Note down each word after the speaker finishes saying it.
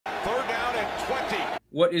20.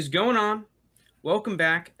 What is going on? Welcome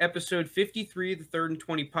back. Episode 53 of the 3rd and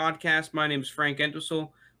 20 podcast. My name is Frank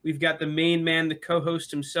Entwistle. We've got the main man, the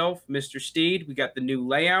co-host himself, Mr. Steed. We got the new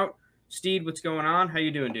layout. Steed, what's going on? How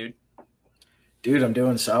you doing, dude? Dude, I'm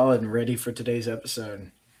doing solid and ready for today's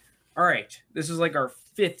episode. All right. This is like our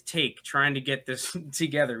 5th take trying to get this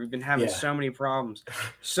together. We've been having so many problems.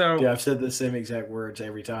 So yeah, I've said the same exact words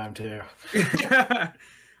every time too.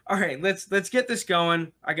 All right, let's get this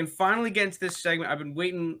going. I can finally get into this segment. I've been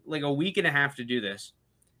waiting like a week and a half to do this.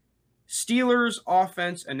 Steelers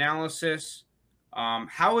offense analysis.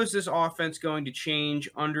 How is this offense going to change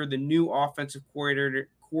under the new offensive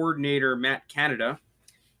coordinator Matt Canada?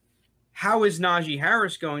 How is Najee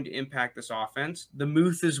Harris going to impact this offense? The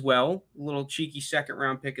Muth as well. A little cheeky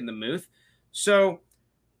second-round pick in the Muth. So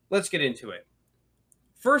let's get into it.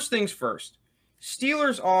 First things first.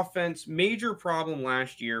 Steelers offense, major problem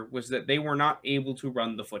last year was that they were not able to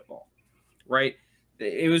run the football, right?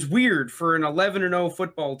 It was weird for an 11-0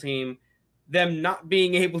 football team, them not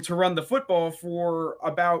being able to run the football for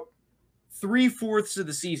about 3/4 of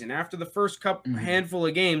the season. After the first handful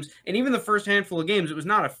of games, and even the first handful of games, it was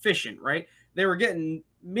not efficient, right? They were getting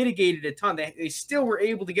mitigated a ton. They still were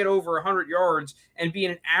able to get over 100 yards and be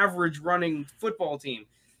an average running football team.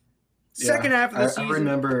 Second half of the season.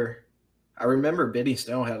 I remember Biddy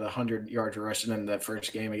Snell had 100 yards rushing in that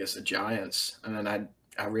first game against the Giants, and then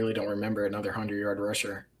I really don't remember another 100-yard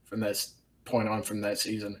rusher from that point on from that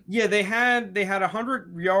season. Yeah, they had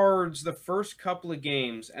 100 yards the first couple of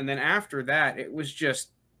games, and then after that, it was just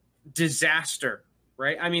disaster,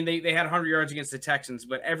 right? I mean, they had 100 yards against the Texans,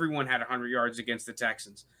 but everyone had 100 yards against the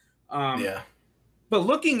Texans. Yeah. But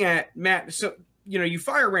looking at Matt, so you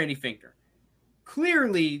fire Randy Finkner.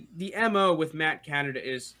 Clearly, the MO with Matt Canada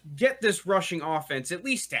is get this rushing offense at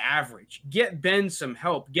least to average. Get Ben some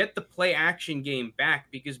help. Get the play-action game back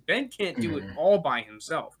because Ben can't do it all by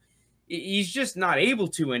himself. He's just not able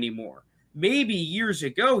to anymore. Maybe years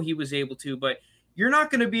ago he was able to, but you're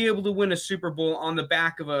not going to be able to win a Super Bowl on the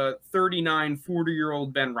back of a 39,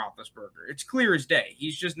 40-year-old Ben Roethlisberger. It's clear as day.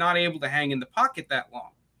 He's just not able to hang in the pocket that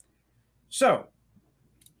long. So,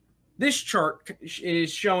 this chart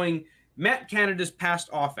is showing Matt Canada's past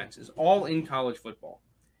offenses, all in college football.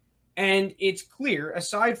 And it's clear,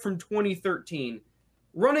 aside from 2013,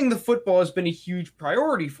 running the football has been a huge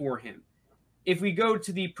priority for him. If we go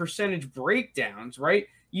to the percentage breakdowns, right,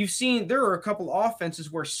 you've seen there are a couple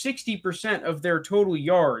offenses where 60% of their total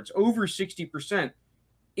yards, over 60%,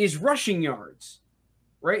 is rushing yards,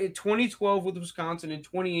 right? In 2012 with Wisconsin and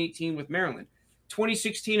 2018 with Maryland.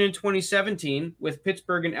 2016 and 2017 with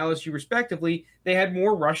Pittsburgh and LSU respectively, they had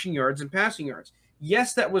more rushing yards and passing yards.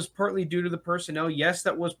 Yes, that was partly due to the personnel. Yes,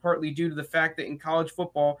 that was partly due to the fact that in college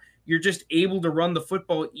football, you're just able to run the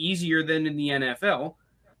football easier than in the NFL.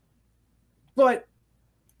 But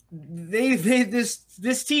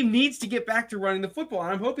this team needs to get back to running the football,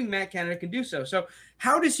 and I'm hoping Matt Canada can do so. So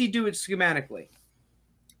how does he do it schematically?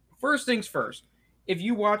 First things first. If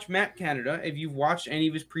you watch Matt Canada, if you've watched any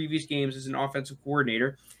of his previous games as an offensive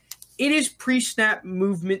coordinator, it is pre-snap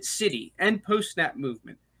movement city and post-snap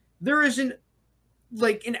movement. There isn't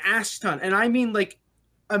like an ass ton, and I mean like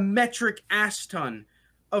a metric ass ton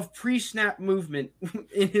of pre-snap movement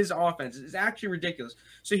in his offense. It's actually ridiculous.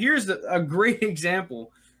 So here's a great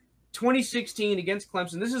example. 2016 against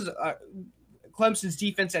Clemson. This is Clemson's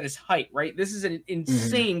defense at its height, right? This is an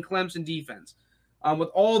insane Clemson defense. With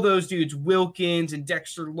all those dudes, Wilkins and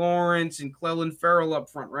Dexter Lawrence and Clelin Ferrell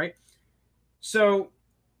up front, right? So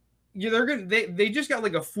they just got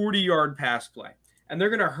like a 40-yard pass play, and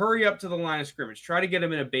they're gonna hurry up to the line of scrimmage, try to get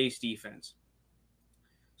them in a base defense.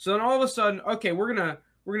 So then all of a sudden, okay, we're gonna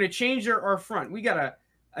change our front. We got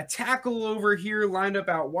a tackle over here lined up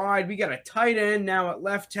out wide. We got a tight end now at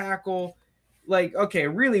left tackle. Like, okay,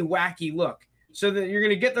 really wacky look. So that you're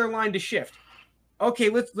gonna get their line to shift. Okay,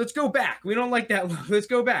 let's go back. We don't like that look. Let's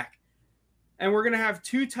go back. And we're going to have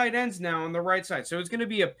 2 tight ends now on the right side. So it's going to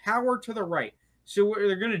be a power to the right. So what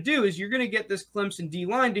they're going to do is you're going to get this Clemson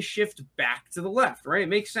D-line to shift back to the left, right? It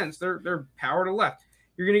makes sense. They're power to left.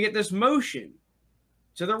 You're going to get this motion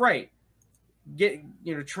to the right.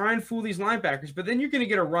 Try and fool these linebackers. But then you're going to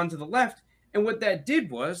get a run to the left. And what that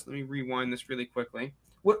did was, let me rewind this really quickly.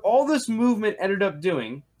 What all this movement ended up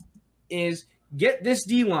doing is get this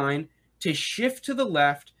D-line to shift to the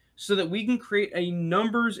left so that we can create a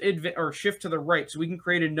numbers or shift to the right so we can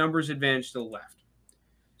create a numbers advantage to the left.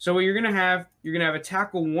 So what you're going to have a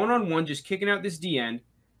tackle one-on-one just kicking out this D end.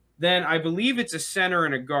 Then I believe it's a center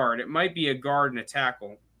and a guard. It might be a guard and a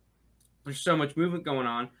tackle. There's so much movement going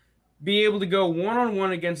on. Be able to go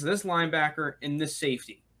one-on-one against this linebacker and this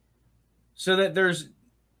safety. So that there's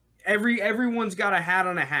everyone's got a hat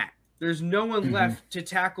on a hat. There's no one Mm-hmm. left to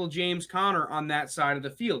tackle James Conner on that side of the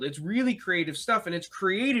field. It's really creative stuff, and it's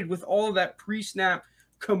created with all of that pre-snap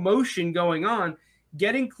commotion going on,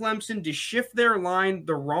 getting Clemson to shift their line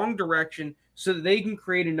the wrong direction so that they can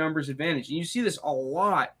create a numbers advantage. And you see this a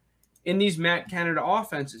lot in these Matt Canada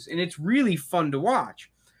offenses, and it's really fun to watch.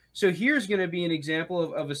 So here's going to be an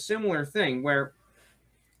example of a similar thing where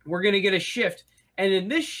we're going to get a shift, and in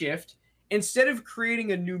this shift, instead of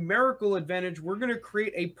creating a numerical advantage, we're going to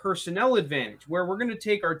create a personnel advantage where we're going to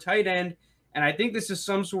take our tight end, and I think this is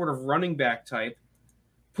some sort of running back type,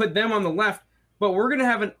 put them on the left, but we're going to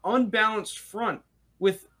have an unbalanced front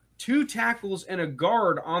with 2 tackles and a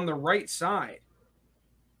guard on the right side.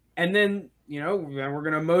 And then, we're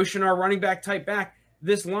going to motion our running back type back.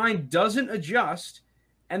 This line doesn't adjust,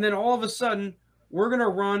 and then all of a sudden, we're going to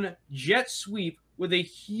run jet sweep with a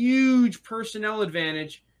huge personnel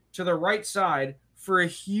advantage to the right side for a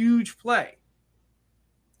huge play.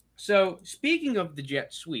 So speaking of the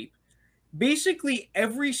jet sweep, basically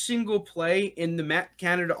every single play in the Matt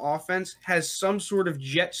Canada offense has some sort of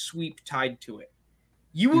jet sweep tied to it.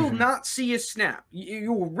 You will not see a snap.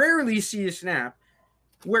 You will rarely see a snap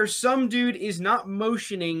where some dude is not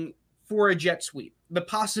motioning for a jet sweep. The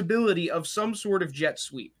possibility of some sort of jet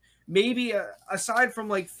sweep. Maybe aside from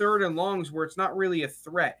like 3rd and longs where it's not really a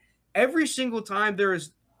threat. Every single time there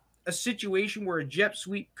is a situation where a jet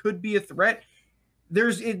sweep could be a threat,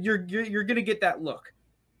 you're going to get that look.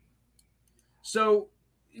 So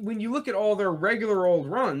when you look at all their regular old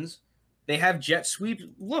runs, they have jet sweep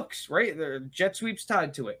looks, right? There are jet sweeps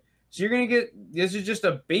tied to it. So you're going to get, this is just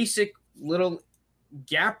a basic little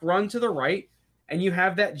gap run to the right, and you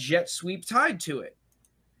have that jet sweep tied to it.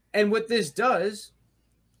 And what this does,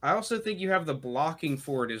 I also think you have the blocking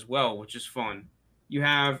for it as well, which is fun. You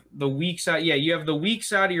have the weak side. Yeah, you have the weak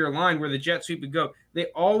side of your line where the jet sweep would go. They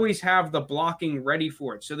always have the blocking ready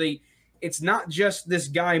for it. So it's not just this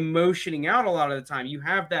guy motioning out a lot of the time. You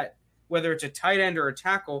have that, whether it's a tight end or a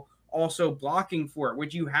tackle, also blocking for it,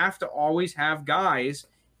 which you have to always have guys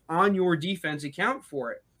on your defense account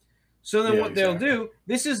for it. So then what they'll do,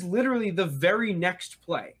 this is literally the very next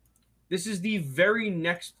play. This is the very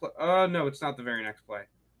next play. No, it's not the very next play.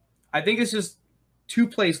 I think this is 2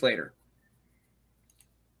 plays later.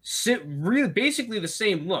 Really, basically the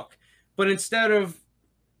same look, but instead of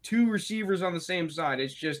 2 receivers on the same side,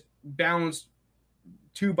 it's just balanced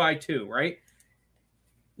 2 by 2, right?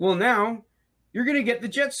 Well, now you're going to get the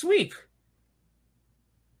jet sweep.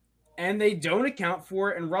 And they don't account for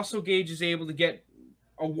it, and Russell Gage is able to get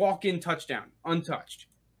a walk-in touchdown, untouched.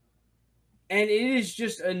 And it is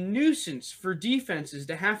just a nuisance for defenses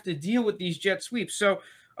to have to deal with these jet sweeps. So,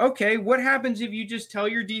 okay, what happens if you just tell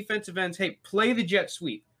your defensive ends, hey, play the jet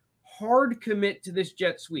sweep. Hard commit to this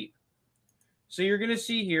jet sweep. So you're going to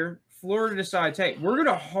see here, Florida decides, hey, we're going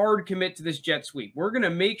to hard commit to this jet sweep. We're going to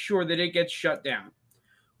make sure that it gets shut down.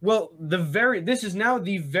 Well, this is now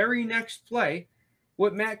the very next play.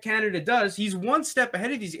 What Matt Canada does, he's 1 step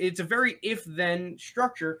ahead of these. It's a very if-then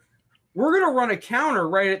structure. We're going to run a counter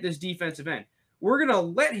right at this defensive end. We're going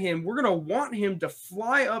to want him to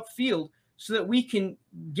fly upfield so that we can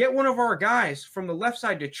get one of our guys from the left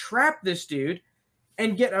side to trap this dude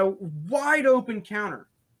and get a wide open counter,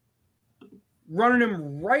 running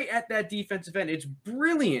him right at that defensive end. It's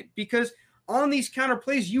brilliant because on these counter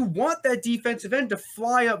plays, you want that defensive end to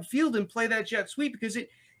fly upfield and play that jet sweep because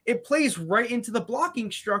it plays right into the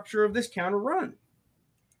blocking structure of this counter run.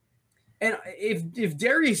 And if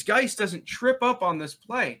Darius Geist doesn't trip up on this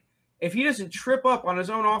play, if he doesn't trip up on his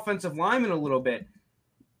own offensive lineman a little bit,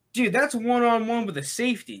 dude, that's one-on-one with a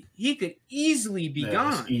safety. He could easily be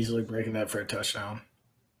gone. Easily breaking that for a touchdown.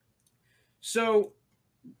 So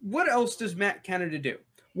what else does Matt Canada do?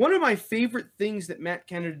 One of my favorite things that Matt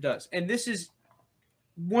Canada does, and this is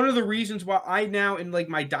one of the reasons why I now in like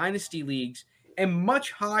my dynasty leagues am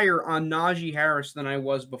much higher on Najee Harris than I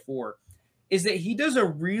was before, is that he does a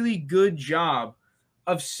really good job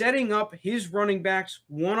of setting up his running backs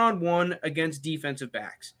one-on-one against defensive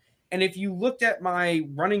backs. And if you looked at my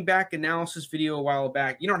running back analysis video a while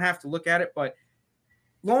back, you don't have to look at it, but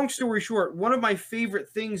long story short, one of my favorite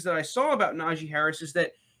things that I saw about Najee Harris is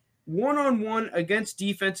that one-on-one against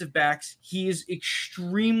defensive backs, he is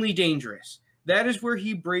extremely dangerous. That is where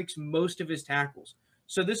he breaks most of his tackles.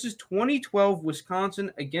 So this is 2012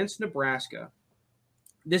 Wisconsin against Nebraska.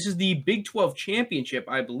 This is the Big 12 championship,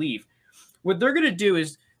 I believe. What they're going to do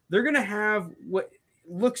is they're going to have what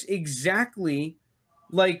looks exactly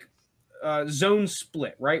like zone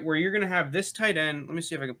split, right? Where you're going to have this tight end. Let me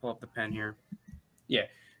see if I can pull up the pen here. Yeah,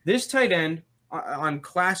 this tight end on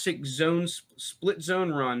classic split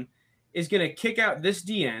zone run is going to kick out this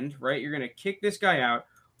D end, right? You're going to kick this guy out.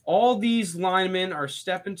 All these linemen are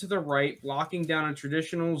stepping to the right, blocking down a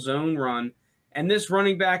traditional zone run. And this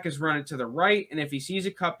running back is running to the right. And if he sees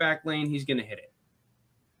a cutback lane, he's going to hit it.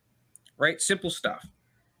 Right? Simple stuff.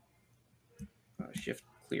 Shift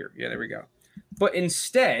clear. Yeah, there we go. But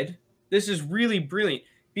instead, this is really brilliant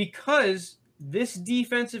because this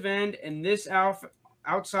defensive end and this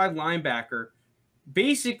outside linebacker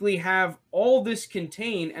basically have all this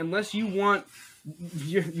contained unless you want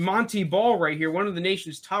Monty Ball right here, one of the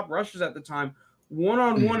nation's top rushers at the time,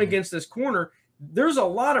 one-on-one against this corner. There's a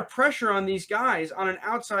lot of pressure on these guys on an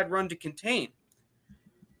outside run to contain.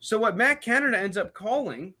 So what Matt Canada ends up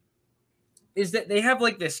calling is that they have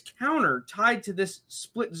like this counter tied to this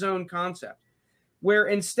split zone concept where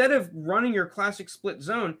instead of running your classic split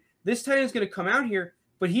zone, this tight end is going to come out here,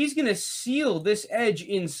 but he's going to seal this edge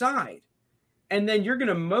inside. And then you're going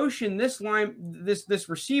to motion this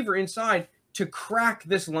receiver inside to crack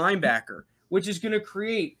this linebacker, which is going to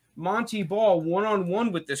create Monty Ball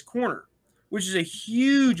one-on-one with this corner, which is a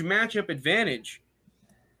huge matchup advantage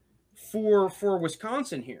for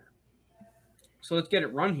Wisconsin here. So let's get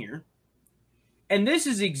it run here. And this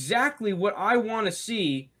is exactly what I want to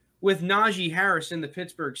see with Najee Harris and the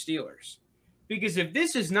Pittsburgh Steelers. Because if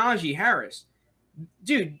this is Najee Harris,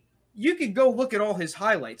 dude, you could go look at all his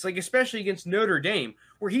highlights, like especially against Notre Dame,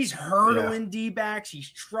 where he's hurdling D-backs, he's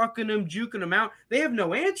trucking them, juking them out. They have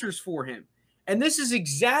no answers for him. And this is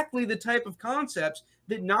exactly the type of concepts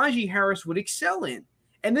that Najee Harris would excel in.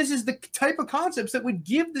 And this is the type of concepts that would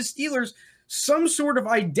give the Steelers some sort of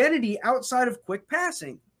identity outside of quick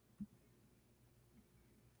passing.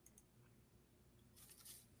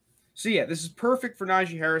 So, yeah, this is perfect for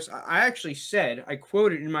Najee Harris. I actually said, I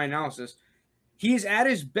quoted in my analysis, he is at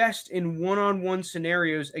his best in one-on-one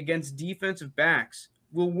scenarios against defensive backs,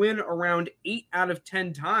 will win around 8 out of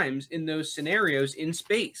 10 times in those scenarios in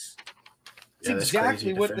space. It's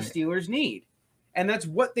exactly what the Steelers need. And that's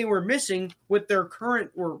what they were missing with their current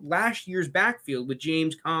or last year's backfield with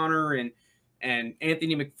James Conner and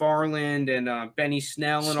Anthony McFarland and Benny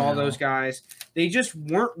Snell and all those guys. They just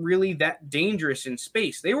weren't really that dangerous in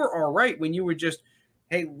space. They were all right when you would just,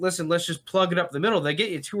 hey, listen, let's just plug it up the middle. They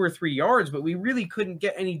get you 2 or 3 yards, but we really couldn't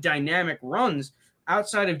get any dynamic runs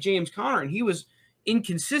outside of James Conner, and he was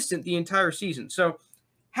inconsistent the entire season. So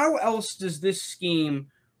how else does this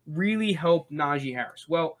scheme really help Najee Harris?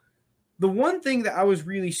 Well, the one thing that I was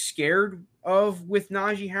really scared of with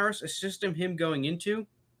Najee Harris, a system him going into,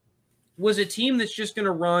 was a team that's just going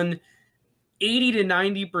to run 80 to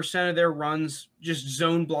 90% of their runs just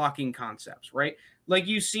zone blocking concepts, right? Like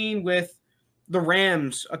you've seen with the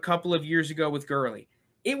Rams a couple of years ago with Gurley.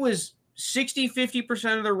 It was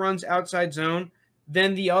 60-50% of their runs outside zone,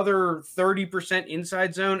 then the other 30%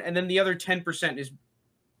 inside zone, and then the other 10% is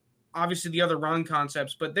obviously the other run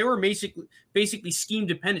concepts, but they were basically scheme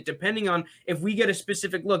dependent, depending on if we get a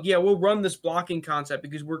specific look. Yeah, we'll run this blocking concept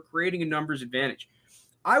because we're creating a numbers advantage.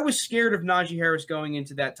 I was scared of Najee Harris going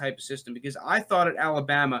into that type of system because I thought at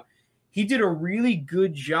Alabama he did a really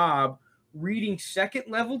good job reading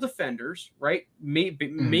second-level defenders, right?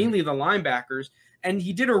 Mainly the linebackers, and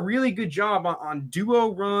he did a really good job on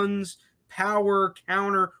duo runs, power,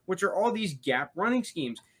 counter, which are all these gap running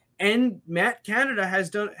schemes. And Matt Canada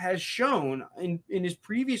has shown in his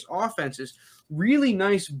previous offenses really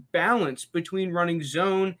nice balance between running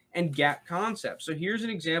zone and gap concepts. So here's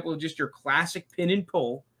an example of just your classic pin and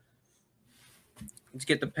pull. Let's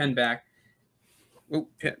get the pen back. Oh,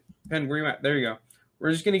 pen, where you at? There you go.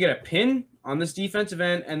 We're just going to get a pin on this defensive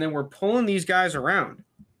end, and then we're pulling these guys around.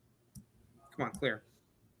 Come on, clear.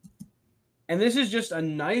 And this is just a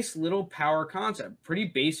nice little power concept. Pretty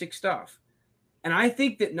basic stuff. And I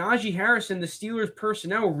think that Najee Harris and the Steelers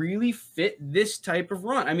personnel really fit this type of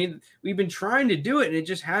run. I mean, we've been trying to do it, and it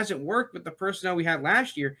just hasn't worked with the personnel we had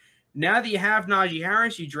last year. Now that you have Najee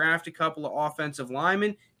Harris, you draft a couple of offensive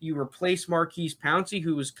linemen. You replace Marquise Pouncey,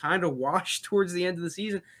 who was kind of washed towards the end of the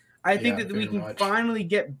season. I think that we can finally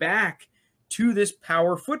get back to this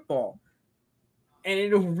power football. And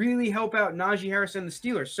it'll really help out Najee Harris and the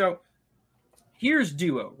Steelers. So here's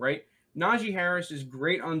duo, right? Najee Harris is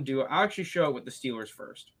great on duo. I'll actually show it with the Steelers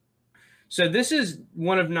first. So this is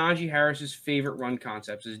one of Najee Harris's favorite run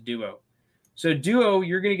concepts is duo. So duo,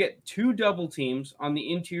 you're going to get 2 double teams on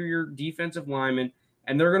the interior defensive lineman,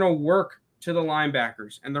 and they're going to work to the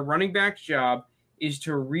linebackers. And the running back's job is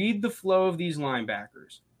to read the flow of these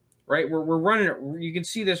linebackers, right? We're running it. You can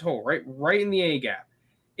see this hole, right in the A gap.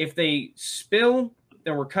 If they spill,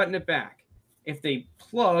 then we're cutting it back. If they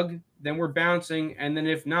plug, then we're bouncing, and then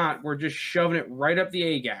if not, we're just shoving it right up the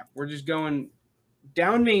A gap. We're just going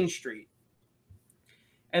down Main Street.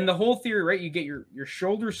 And the whole theory, right? You get your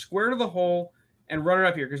shoulders square to the hole and run it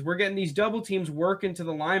up here because we're getting these double teams working to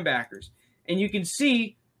the linebackers. And you can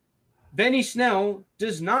see Benny Snell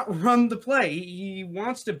does not run the play. He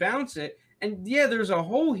wants to bounce it. And yeah, there's a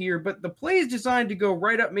hole here, but the play is designed to go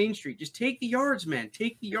right up Main Street. Just take the yards, man.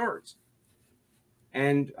 Take the yards.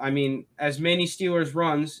 And I mean, as many Steelers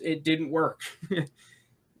runs, it didn't work.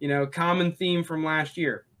 Common theme from last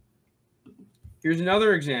year. Here's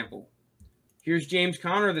another example. Here's James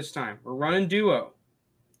Conner this time. We're running duo.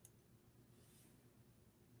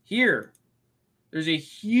 Here, there's a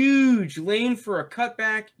huge lane for a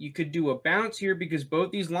cutback. You could do a bounce here because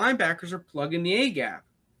both these linebackers are plugging the A-gap.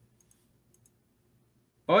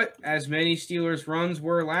 But as many Steelers runs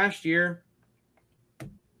were last year,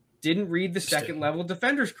 didn't read the second-level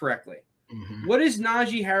defenders correctly. Mm-hmm. What is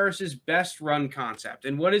Najee Harris's best run concept,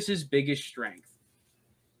 and what is his biggest strength?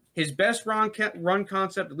 His best run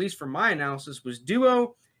concept, at least from my analysis, was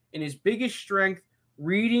duo, and his biggest strength,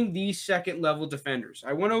 reading these second-level defenders.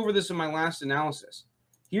 I went over this in my last analysis.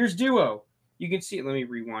 Here's duo. You can see it. Let me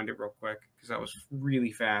rewind it real quick because that was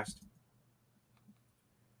really fast.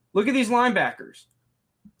 Look at these linebackers.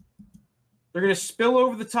 They're going to spill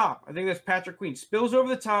over the top. I think that's Patrick Queen. Spills over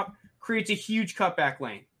the top, creates a huge cutback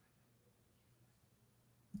lane.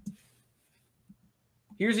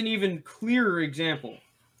 Here's an even clearer example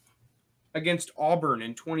against Auburn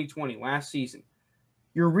in 2020, last season.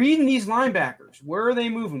 You're reading these linebackers. Where are they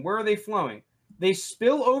moving? Where are they flowing? They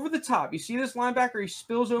spill over the top. You see this linebacker? He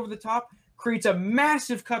spills over the top, creates a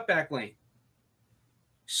massive cutback lane.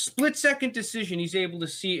 Split-second decision, he's able to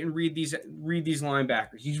see it and read these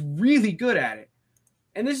linebackers. He's really good at it.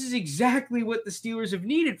 And this is exactly what the Steelers have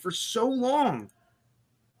needed for so long.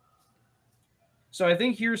 So I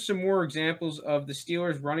think here's some more examples of the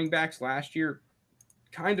Steelers running backs last year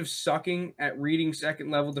kind of sucking at reading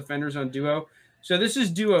second-level defenders on duo. So this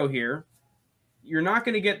is duo here. You're not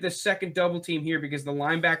going to get this second double team here because the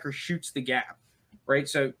linebacker shoots the gap, right?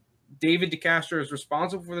 So David DeCastro is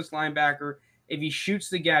responsible for this linebacker. If he shoots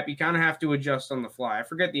the gap, you kind of have to adjust on the fly. I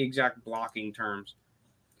forget the exact blocking terms.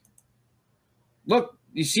 Look,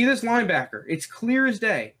 you see this linebacker. It's clear as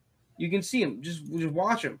day. You can see him. Just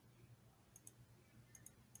watch him.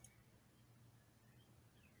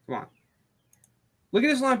 Come on. Look at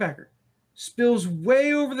this linebacker. Spills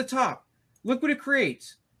way over the top. Look what it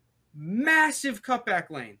creates. Massive cutback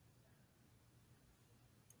lane.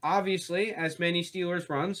 Obviously, as many Steelers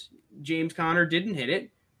runs, James Conner didn't hit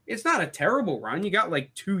it. It's not a terrible run. You got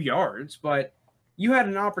like 2 yards, but you had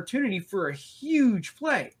an opportunity for a huge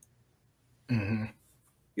play. Mm-hmm.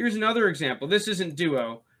 Here's another example. This isn't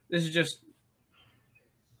duo. This is just,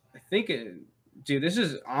 this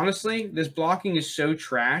is honestly, this blocking is so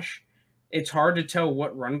trash. It's hard to tell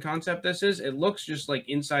what run concept this is. It looks just like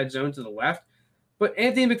inside zone to the left. But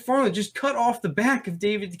Anthony McFarland just cut off the back of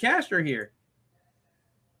David DeCastro here.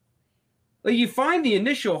 Like, you find the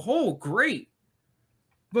initial hole, great.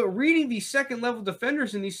 But reading these second-level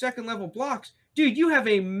defenders and these second-level blocks, dude, you have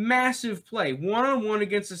a massive play, one-on-one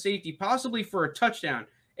against the safety, possibly for a touchdown,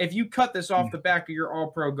 if you cut this off the back of your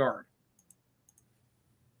all-pro guard.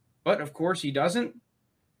 But, of course, he doesn't.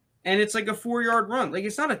 And it's like a 4-yard run. Like,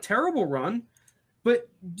 it's not a terrible run, but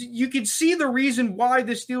you could see the reason why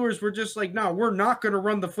the Steelers were just like, no, we're not going to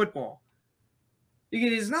run the football.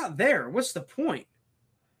 Because it's not there. What's the point?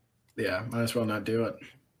 Yeah, might as well not do it.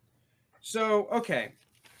 So, okay.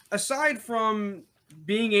 Aside from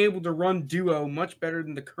being able to run duo much better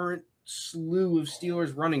than the current slew of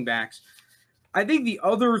Steelers running backs, I think the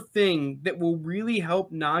other thing that will really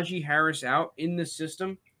help Najee Harris out in the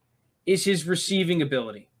system is his receiving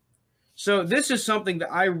ability. So this is something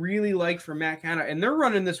that I really like for Matt Canada, and they're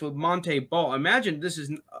running this with Montee Ball. Imagine this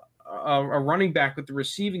is a running back with the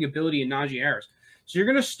receiving ability of Najee Harris. So you're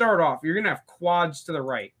going to start off, you're going to have quads to the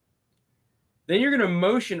right. Then you're going to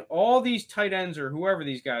motion all these tight ends or whoever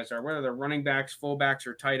these guys are, whether they're running backs, fullbacks,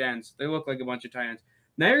 or tight ends. They look like a bunch of tight ends.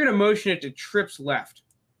 Now you're going to motion it to trips left.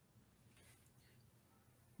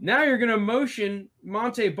 Now you're going to motion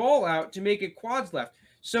Montee Ball out to make it quads left.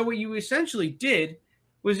 So what you essentially did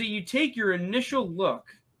was that you take your initial look.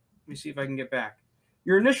 Let me see if I can get back.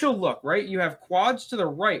 Your initial look, right? You have quads to the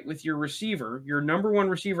right with your receiver, your number one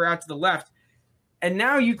receiver out to the left. And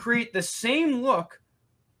now you create the same look,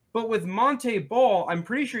 but with Montee Ball, I'm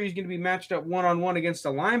pretty sure he's going to be matched up one-on-one against a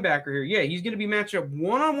linebacker here. Yeah, he's going to be matched up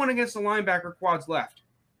one-on-one against a linebacker, quads left.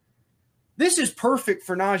 This is perfect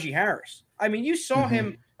for Najee Harris. I mean, you saw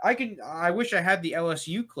him. I wish I had the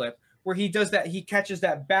LSU clip where he does that. He catches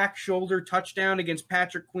that back shoulder touchdown against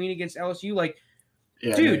Patrick Queen against LSU. Like,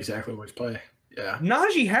 yeah, dude, I know exactly which play. Yeah.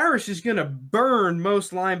 Najee Harris is going to burn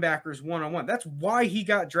most linebackers one-on-one. That's why he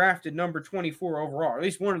got drafted number 24 overall, at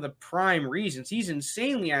least one of the prime reasons. He's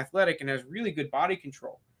insanely athletic and has really good body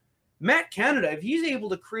control. Matt Canada, if he's able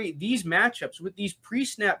to create these matchups with these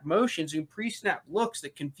pre-snap motions and pre-snap looks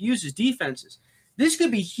that confuses defenses, this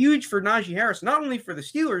could be huge for Najee Harris, not only for the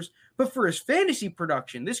Steelers, but for his fantasy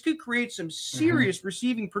production. This could create some serious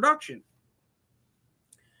receiving production.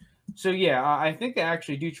 So, yeah, I think they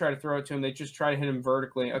actually do try to throw it to him. They just try to hit him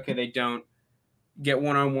vertically. Okay, they don't get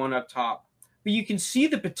one-on-one up top. But you can see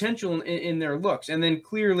the potential in their looks. And then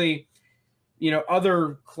clearly,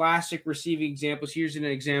 other classic receiving examples. Here's an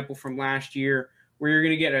example from last year where you're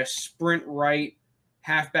going to get a sprint right,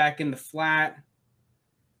 halfback in the flat.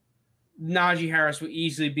 Najee Harris will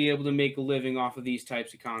easily be able to make a living off of these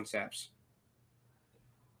types of concepts.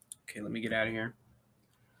 Okay, let me get out of here.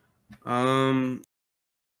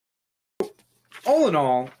 All in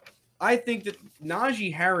all, I think that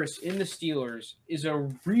Najee Harris in the Steelers is a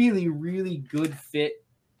really, really good fit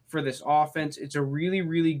for this offense. It's a really,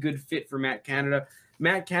 really good fit for Matt Canada.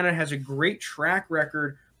 Matt Canada has a great track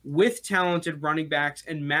record with talented running backs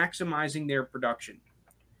and maximizing their production.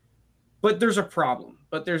 But there's a problem,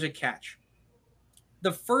 but there's a catch.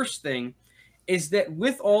 The first thing is that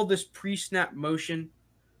with all this pre-snap motion,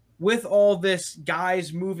 with all this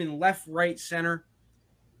guys moving left, right, center,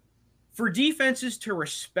 for defenses to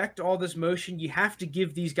respect all this motion, you have to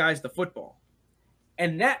give these guys the football.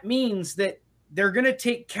 And that means that they're going to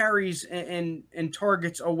take carries and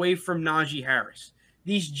targets away from Najee Harris.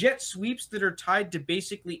 These jet sweeps that are tied to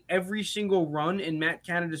basically every single run in Matt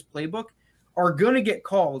Canada's playbook are going to get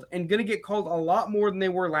called, and going to get called a lot more than they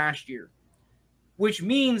were last year, which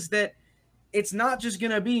means that it's not just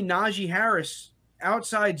going to be Najee Harris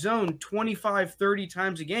outside zone 25, 30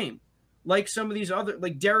 times a game, like some of these other,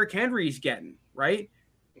 like Derrick Henry's getting, right?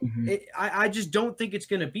 I just don't think it's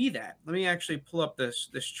going to be that. Let me actually pull up this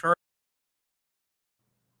chart.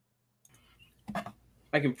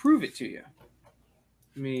 I can prove it to you.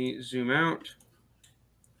 Let me zoom out.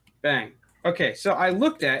 Bang. Okay, so I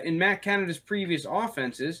looked at, in Matt Canada's previous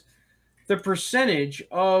offenses, the percentage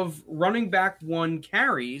of running back one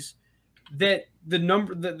carries that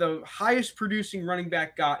the highest producing running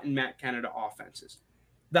back got in Matt Canada offenses.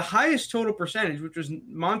 The highest total percentage, which was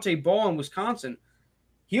Monte Ball in Wisconsin,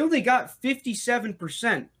 he only got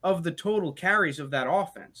 57% of the total carries of that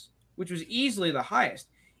offense, which was easily the highest.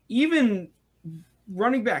 Even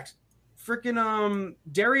running backs, freaking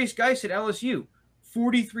Darius Geis at LSU,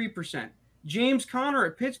 43%. James Conner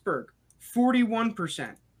at Pittsburgh,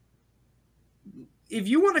 41%. If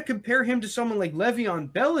you want to compare him to someone like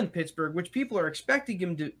Le'Veon Bell in Pittsburgh, which people are expecting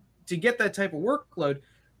him to get that type of workload,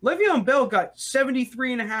 Le'Veon Bell got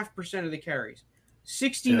 73.5% of the carries,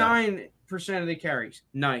 69% of the carries.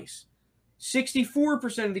 Nice.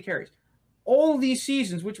 64% of the carries. All of these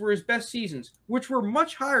seasons, which were his best seasons, which were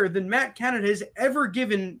much higher than Matt Canada has ever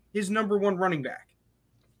given his number one running back.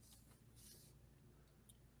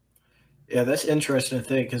 Yeah, that's interesting to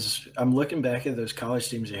think, because I'm looking back at those college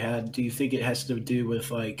teams you had. Do you think it has to do with,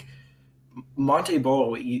 like, Monte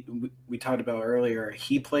Ball, we talked about earlier,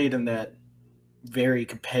 he played in that very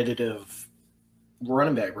competitive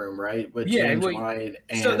running back room, right? With James White.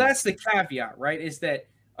 So that's the caveat, right? Is that,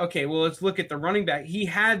 okay, well, let's look at the running back. He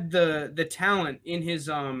had the talent in his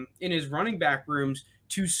running back rooms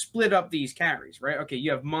to split up these carries, right? Okay,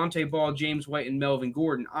 you have Monte Ball, James White, and Melvin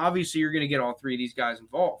Gordon. Obviously, you're going to get all three of these guys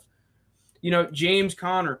involved. James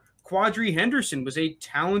Conner, Quadri Henderson was a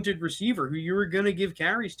talented receiver who you were going to give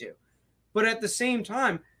carries to. But at the same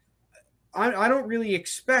time, I don't really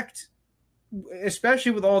expect,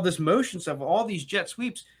 especially with all this motion stuff, all these jet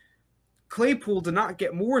sweeps, Claypool to not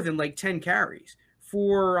get more than like 10 carries.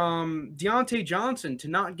 For Deontay Johnson to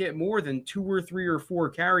not get more than 2 or 3 or 4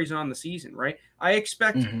 carries on the season, right? I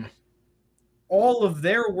expect all of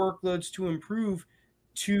their workloads to improve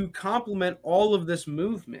to complement all of this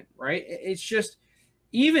movement, right? It's just,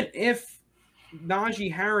 even if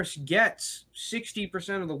Najee Harris gets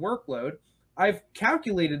 60% of the workload, I've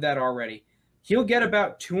calculated that already. He'll get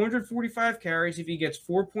about 245 carries. If he gets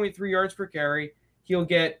 4.3 yards per carry, he'll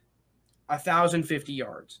get 1,050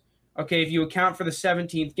 yards. Okay, if you account for the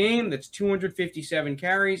 17th game, that's 257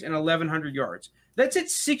 carries and 1,100 yards. That's at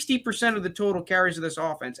 60% of the total carries of this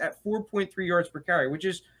offense at 4.3 yards per carry, which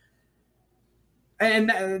is, and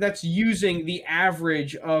that's using the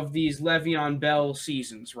average of these Le'Veon Bell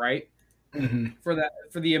seasons, right? For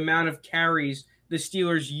the amount of carries the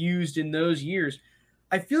Steelers used in those years.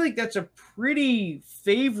 I feel like that's a pretty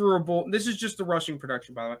favorable, this is just the rushing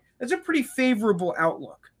production, by the way. That's a pretty favorable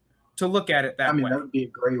outlook to look at it that way. That would be a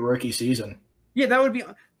great rookie season. Yeah, that would be,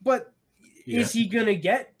 but Yeah. Is he going to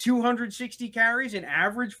get 260 carries and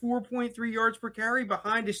average 4.3 yards per carry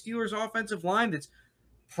behind a Steelers offensive line that's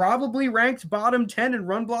probably ranked bottom 10 in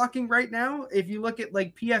run blocking right now? If you look at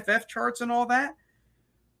like PFF charts and all that,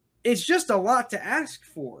 it's just a lot to ask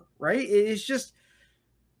for, right? It's just,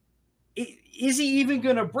 is he even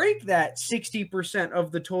going to break that 60%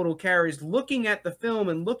 of the total carries looking at the film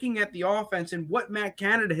and looking at the offense and what Matt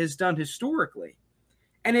Canada has done historically?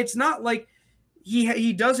 And it's not like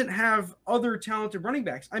he doesn't have other talented running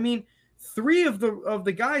backs. I mean, 3 of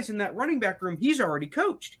the guys in that running back room, he's already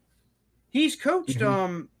coached. He's coached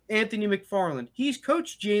Anthony McFarland. He's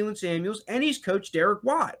coached Jalen Samuels, and he's coached Derek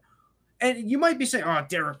Watt. And you might be saying, oh,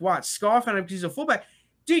 Derek Watt, scoff at him because he's a fullback.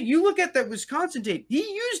 Dude, you look at that Wisconsin tape. He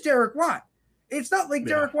used Derek Watt. It's not like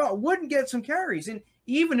Derek Watt wouldn't get some carries. And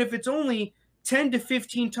even if it's only 10 to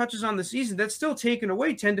 15 touches on the season, that's still taking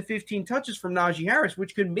away 10 to 15 touches from Najee Harris,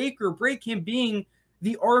 which could make or break him being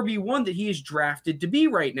the RB1 that he is drafted to be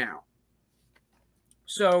right now.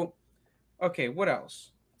 So, okay, what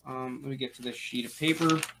else? Let me get to this sheet of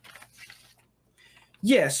paper.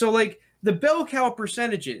 Yeah, so like the bell cow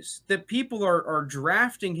percentages that people are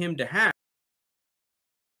drafting him to have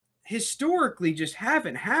historically just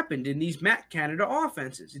haven't happened in these Matt Canada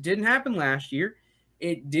offenses. It didn't happen last year.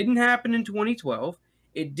 It didn't happen in 2012.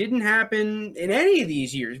 It didn't happen in any of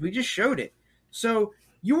these years. We just showed it. So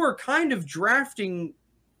you are kind of drafting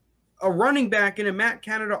a running back in a Matt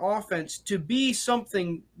Canada offense to be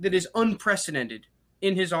something that is unprecedented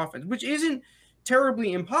in his offense, which isn't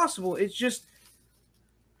terribly impossible. It's just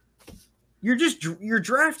you're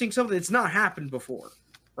drafting something that's not happened before,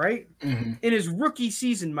 right? In his rookie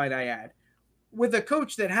season, might I add, with a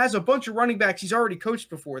coach that has a bunch of running backs he's already coached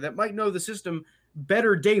before that might know the system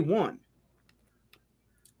better day one.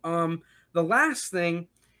 The last thing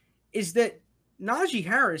is that Najee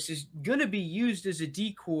Harris is going to be used as a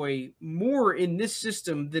decoy more in this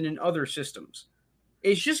system than in other systems.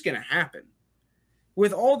 It's just going to happen.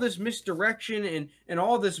 With all this misdirection and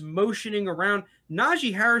all this motioning around,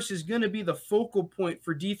 Najee Harris is going to be the focal point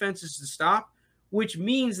for defenses to stop, which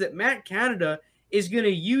means that Matt Canada is going to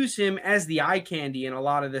use him as the eye candy in a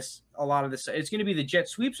lot of this. It's going to be the jet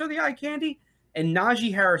sweeps are the eye candy, and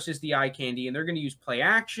Najee Harris is the eye candy, and they're going to use play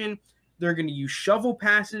action. They're going to use shovel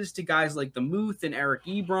passes to guys like the Muth and Eric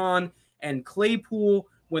Ebron and Claypool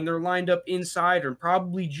when they're lined up inside, or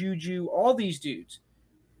probably Juju, all these dudes.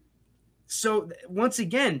 So once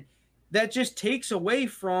again, that just takes away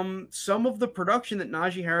from some of the production that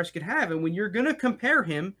Najee Harris could have. And when you're going to compare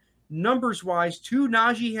him numbers-wise to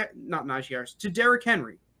to Derrick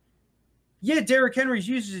Henry. Yeah, Derrick Henry's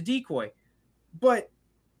used as a decoy, but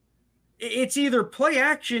it's either play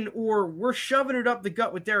action or we're shoving it up the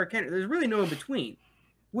gut with Derrick Henry. There's really no in between.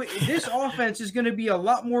 This offense is going to be a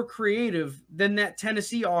lot more creative than that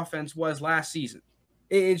Tennessee offense was last season.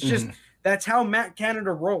 It's just that's how Matt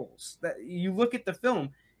Canada rolls. That you look at the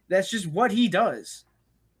film, that's just what he does.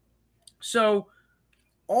 So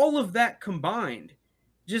all of that combined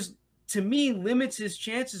just, to me, limits his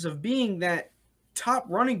chances of being that top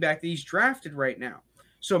running back that he's drafted right now.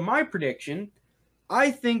 So my prediction,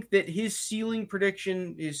 I think that his ceiling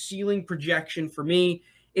projection for me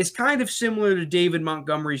is kind of similar to David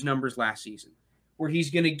Montgomery's numbers last season, where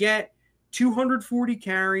he's going to get 240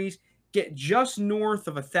 carries, get just north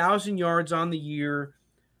of 1,000 yards on the year.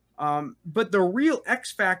 But the real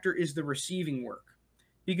X factor is the receiving work,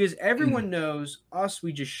 because everyone knows us.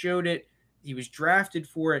 We just showed it. He was drafted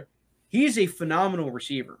for it. He is a phenomenal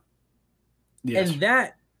receiver. Yes. And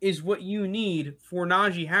that is what you need for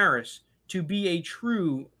Najee Harris to be a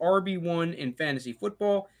true RB1 in fantasy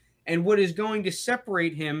football, and what is going to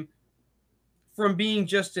separate him from being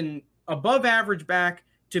just an above average back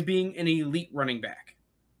to being an elite running back.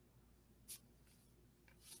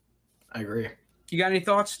 I agree. You got any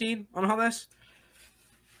thoughts, Steve, on all this?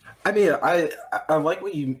 I mean, I like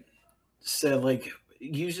what you said, like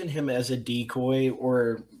using him as a decoy,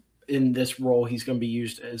 or in this role he's going to be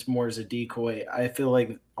used as more as a decoy. I feel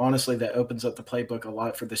like honestly that opens up the playbook a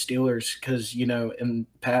lot for the Steelers, because in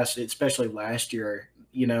past, especially last year,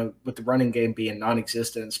 with the running game being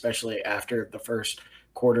non-existent, especially after the first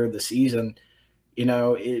quarter of the season,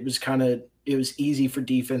 it was easy for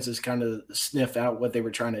defenses kind of sniff out what they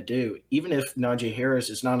were trying to do. Even if Najee Harris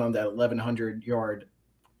is not on that 1,100 yard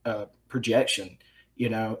projection,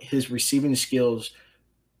 his receiving skills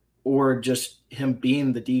or just him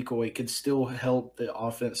being the decoy could still help the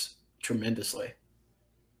offense tremendously.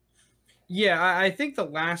 Yeah, I think the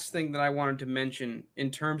last thing that I wanted to mention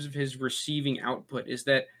in terms of his receiving output is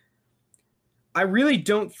that I really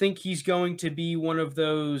don't think he's going to be one of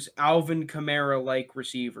those Alvin Kamara like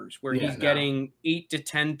receivers where Yeah, he's no. getting 8 to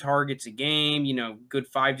 10 targets a game, good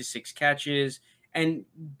 5 to 6 catches, and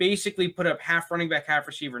basically put up half running back, half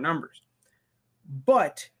receiver numbers.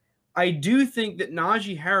 But I do think that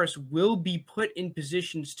Najee Harris will be put in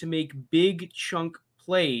positions to make big chunk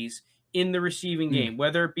plays in the receiving Mm. game,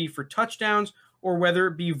 whether it be for touchdowns or whether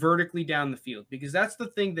it be vertically down the field, because that's the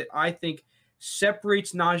thing that I think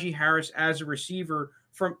separates Najee Harris as a receiver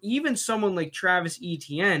from even someone like Travis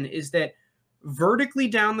Etienne is that vertically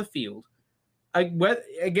down the field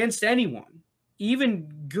against anyone,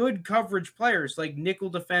 even good coverage players like nickel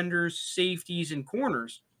defenders, safeties, and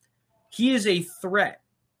corners, he is a threat,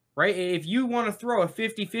 right? If you want to throw a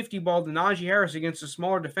 50-50 ball to Najee Harris against a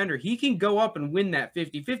smaller defender, he can go up and win that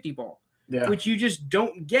 50-50 ball, Yeah. which you just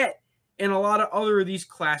don't get in a lot of other of these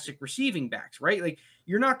classic receiving backs, right? Like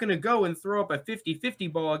you're not going to go and throw up a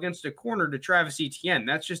 50-50 ball against a corner to Travis Etienne.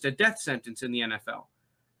 That's just a death sentence in the NFL.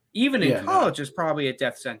 Even in Yeah, no. college, it's probably a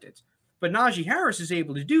death sentence. But Najee Harris is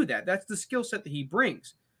able to do that. That's the skill set that he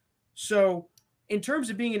brings. So in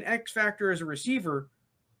terms of being an X factor as a receiver,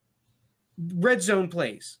 red zone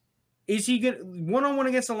plays. Is he going one-on-one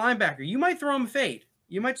against a linebacker? You might throw him a fade.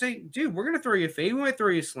 You might say, dude, we're going to throw you a fade. We might throw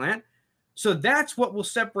you a slant. So that's what will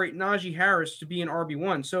separate Najee Harris to be an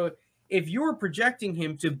RB1. So if you're projecting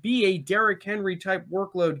him to be a Derrick Henry type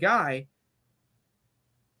workload guy,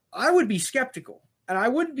 I would be skeptical. And I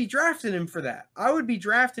wouldn't be drafting him for that. I would be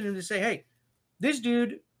drafting him to say, hey, this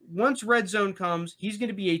dude, once red zone comes, he's going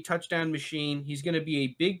to be a touchdown machine. He's going to be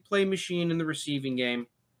a big play machine in the receiving game.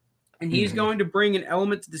 And he's going to bring an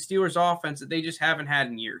element to the Steelers' offense that they just haven't had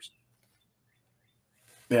in years.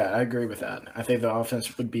 Yeah, I agree with that. I think the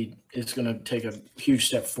offense it's going to take a huge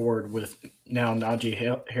step forward with now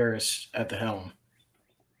Najee Harris at the helm.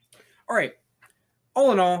 All right.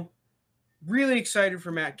 All in all, really excited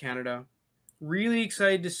for Matt Canada. Really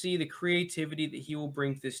excited to see the creativity that he will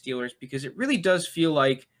bring to the Steelers, because it really does feel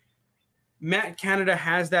like Matt Canada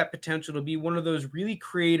has that potential to be one of those really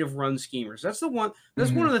creative run schemers. That's one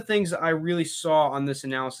of the things that I really saw on this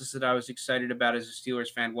analysis that I was excited about as a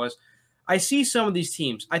Steelers fan was I see some of these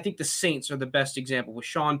teams. I think the Saints are the best example with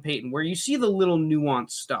Sean Payton, where you see the little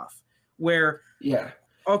nuanced stuff where,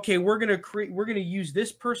 okay, we're going to use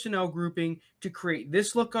this personnel grouping to create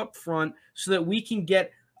this look up front so that we can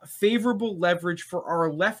get favorable leverage for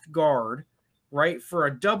our left guard, right? For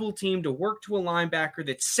a double team to work to a linebacker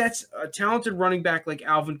that sets a talented running back like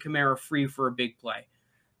Alvin Kamara free for a big play.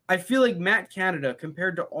 I feel like Matt Canada,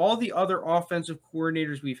 compared to all the other offensive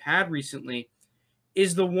coordinators we've had recently,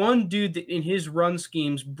 is the one dude that in his run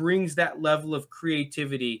schemes brings that level of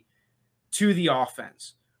creativity to the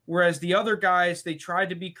offense. Whereas the other guys, they tried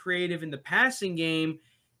to be creative in the passing game.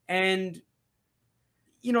 And,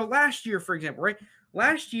 last year, for example, right?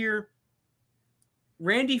 Last year,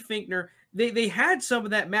 Randy Finkner, they had some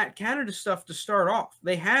of that Matt Canada stuff to start off.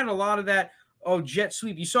 They had a lot of that, jet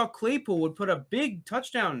sweep. You saw Claypool would put up big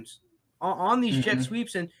touchdowns on these jet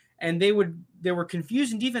sweeps, and they were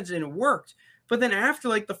confusing defenses, and it worked. But then after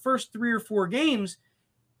like the first 3 or 4 games,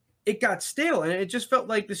 it got stale, and it just felt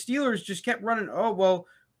like the Steelers just kept running. Oh, well,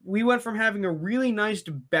 we went from having a really nice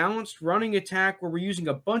balanced running attack where we're using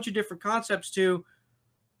a bunch of different concepts to,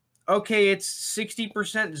 okay, it's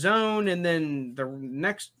 60% zone, and then the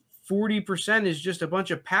next 40% is just a bunch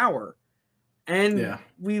of power. And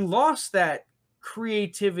we lost that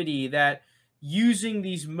creativity, that using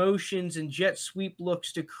these motions and jet sweep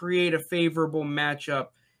looks to create a favorable matchup.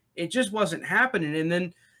 It just wasn't happening. And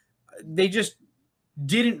then they just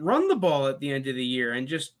didn't run the ball at the end of the year and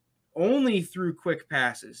just only threw quick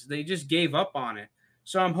passes. They just gave up on it.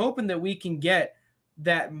 So I'm hoping that we can get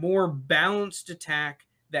that more balanced attack,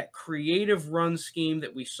 that creative run scheme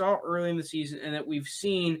that we saw early in the season and that we've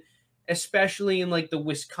seen, especially in like the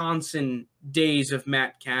Wisconsin days of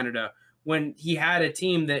Matt Canada, when he had a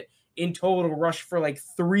team that in total rushed for like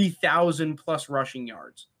 3,000 plus rushing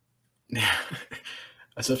yards. Yeah,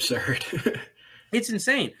 that's absurd. It's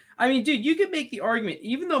insane. I mean, dude, you could make the argument,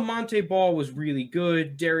 even though Monte Ball was really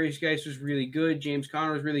good, Darius Geis was really good, James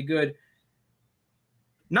Conner was really good,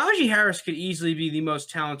 Najee Harris could easily be the most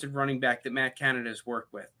talented running back that Matt Canada has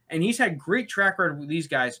worked with. And he's had great track record with these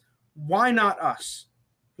guys. Why not us?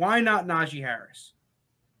 Why not Najee Harris?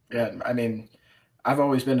 Yeah, I mean, I've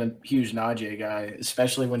always been a huge Najee guy,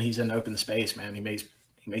 especially when he's in open space, man. He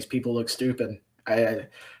makes people look stupid. I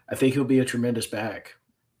think he'll be a tremendous back.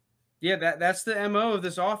 Yeah, that's the MO of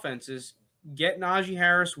this offense is get Najee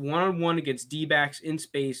Harris one-on-one against D-backs in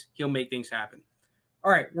space. He'll make things happen.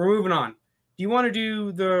 All right, we're moving on. Do you want to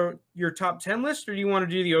do your top 10 list, or do you want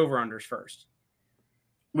to do the over-unders first?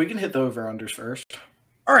 We can hit the over-unders first.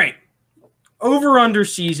 All right. Over-under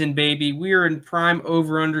season, baby. We are in prime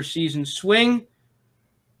over-under season swing.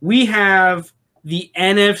 We have the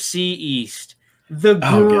NFC East. The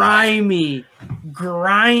grimy,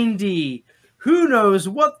 grindy, who knows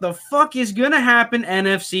what the fuck is going to happen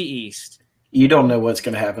NFC East. You don't know what's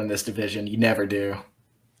going to happen in this division. You never do.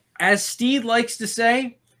 As Steve likes to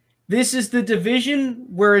say, this is the division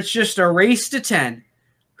where it's just a race to 10.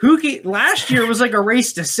 Last year was like a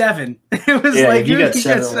race to 7. It was like if you got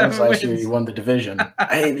 7 wins last wins. year, you won the division.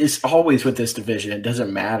 It's always with this division. It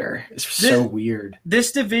doesn't matter. It's so weird.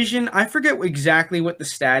 This division, I forget exactly what the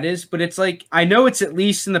stat is, but it's like, I know it's at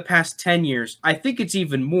least in the past 10 years. I think it's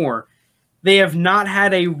even more. They have not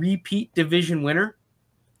had a repeat division winner,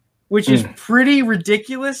 which is pretty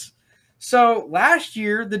ridiculous. So last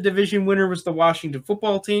year, the division winner was the Washington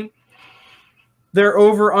football team. Their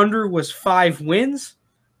over-under was 5 wins.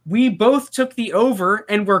 We both took the over,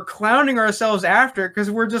 and we're clowning ourselves after because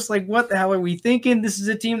we're just like, what the hell are we thinking? This is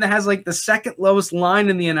a team that has like the second lowest line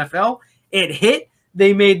in the NFL. It hit.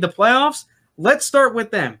 They made the playoffs. Let's start with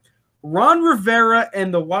them. Ron Rivera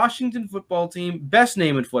and the Washington football team, best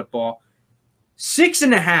name in football,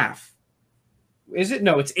 6.5. Is it?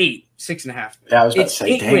 No, it's 8. 6.5. Yeah, I was about to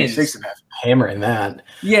say, dang, 6.5. Hammering that.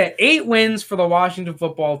 Yeah, 8 wins for the Washington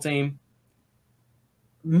football team.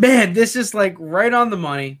 Man, this is like right on the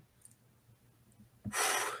money.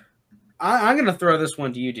 I'm going to throw this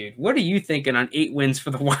one to you, dude. What are you thinking on 8 wins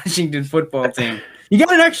for the Washington football team? You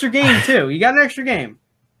got an extra game, too. You got an extra game.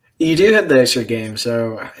 You do have the extra game.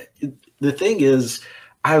 So the thing is,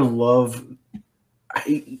 I love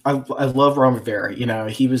Ron Rivera. You know,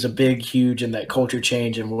 he was a big, huge in that culture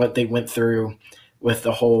change and what they went through with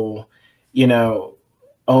the whole, you know,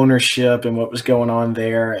 ownership and what was going on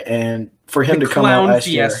there. And for him to come out last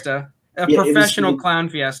fiesta, year, professional clown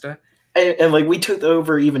fiesta. And like we took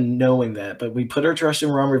over even knowing that, but we put our trust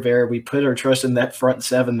in Ron Rivera. We put our trust in that front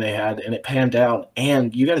 7 they had, and it panned out.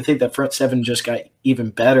 And you got to think that front 7 just got even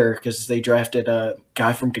better because they drafted a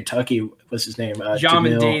guy from Kentucky. What's his name?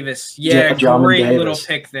 Jamin Davis. Yeah, great little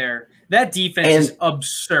pick there. That defense is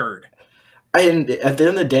absurd. And at the end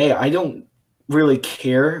of the day, I don't really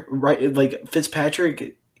care, right? Like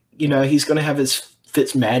Fitzpatrick, you know, he's going to have his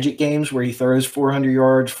Fitz magic games where he throws 400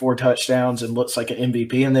 yards, 4 touchdowns, and looks like an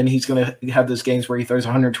MVP. And then he's going to have those games where he throws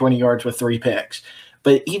 120 yards with 3 picks.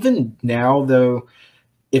 But even now, though,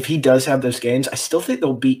 if he does have those games, I still think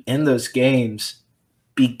they'll be in those games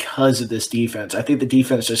because of this defense. I think the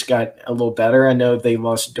defense just got a little better. I know they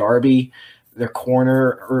lost Darby, their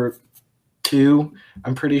corner, or 2,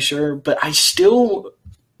 I'm pretty sure. But I still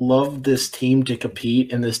love this team to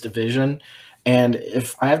compete in this division. And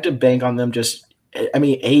if I have to bank on them I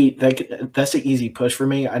mean, 8, that's an easy push for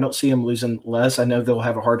me. I don't see them losing less. I know they'll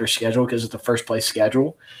have a harder schedule because it's the first place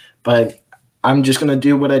schedule. But I'm just going to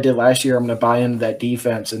do what I did last year. I'm going to buy into that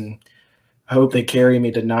defense and hope they carry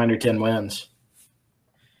me to 9 or 10 wins.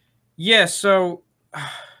 Yeah, so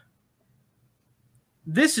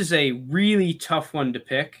this is a really tough one to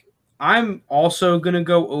pick. I'm also going to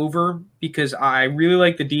go over because I really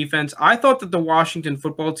like the defense. I thought that the Washington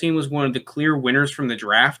football team was one of the clear winners from the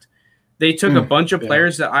draft. They took a bunch of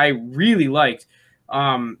players that I really liked.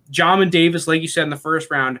 Jamin Davis, like you said in the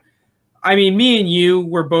first round. I mean, me and you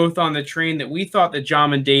were both on the train that we thought that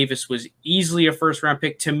Jamin Davis was easily a first-round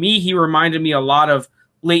pick. To me, he reminded me a lot of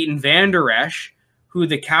Leighton Vander Esch, who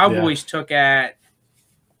the Cowboys took at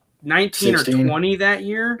 19 16. Or 20 that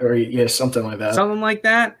year. Or yeah, something like that. Something like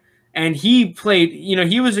that. And he played, you know,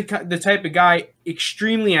 he was the type of guy,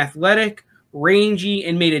 extremely athletic, rangy,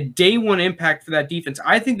 and made a day one impact for that defense.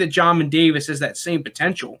 I think that Jamin Davis has that same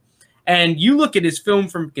potential. And you look at his film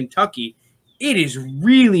from Kentucky, it is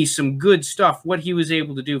really some good stuff what he was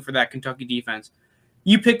able to do for that Kentucky defense.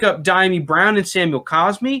 You pick up Dyami Brown and Samuel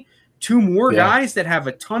Cosme, 2 more guys that have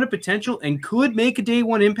a ton of potential and could make a day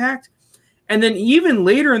one impact. And then even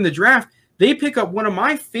later in the draft, they pick up one of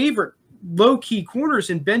my favorite low-key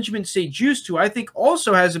corners in Benjamin St-Juste, who I think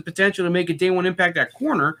also has the potential to make a day one impact at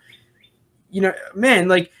corner. You know, man,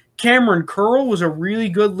 like Cameron Curl was a really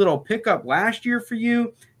good little pickup last year for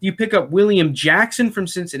you. You pick up William Jackson from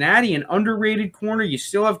Cincinnati, an underrated corner. You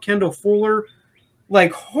still have Kendall Fuller.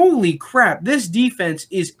 Like, holy crap, this defense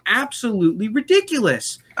is absolutely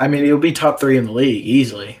ridiculous. I mean, it'll be top 3 in the league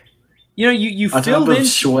easily. You know, you on filled top of in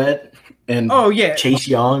Sweat and Chase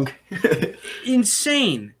Young.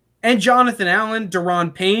 Insane. And Jonathan Allen,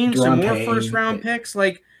 Daron Payne, some more first-round picks.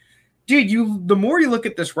 Like, dude, the more you look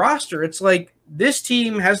at this roster, it's like this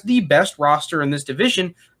team has the best roster in this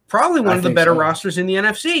division, probably one of the better rosters in the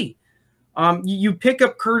NFC. You pick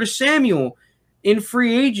up Curtis Samuel in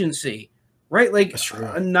free agency. right? Like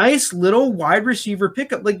a nice little wide receiver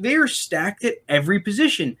pickup. Like they are stacked at every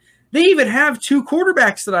position. They even have 2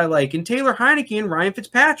 quarterbacks that I like, in Taylor Heinicke and Ryan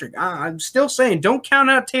Fitzpatrick. I'm still saying, don't count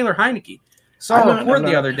out Taylor Heinicke. Saw a report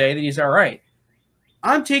the other day that he's all right.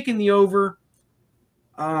 I'm taking the over.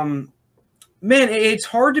 Man, it's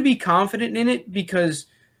hard to be confident in it because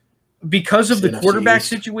of the quarterback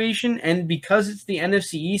situation and because it's the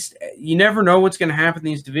NFC East. You never know what's going to happen in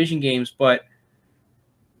these division games, but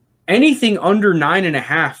anything under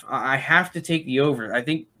 9.5, I have to take the over. I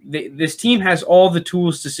think this team has all the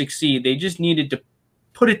tools to succeed. They just needed to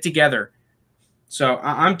put it together. So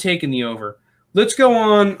I'm taking the over. Let's go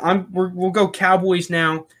on. We'll go Cowboys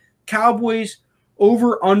now. Cowboys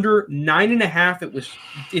over under 9.5.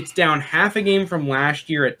 It's down half a game from last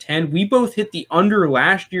year at 10. We both hit the under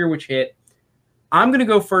last year, which hit. I'm going to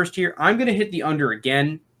go first here. I'm going to hit the under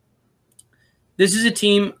again. This is a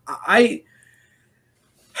team I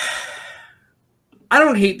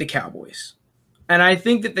don't hate the Cowboys. And I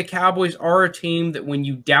think that the Cowboys are a team that when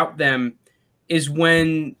you doubt them is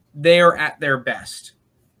when they are at their best.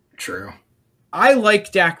 True. I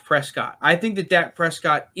like Dak Prescott. I think that Dak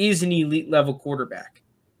Prescott is an elite level quarterback.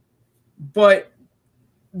 But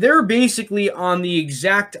they're basically on the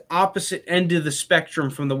exact opposite end of the spectrum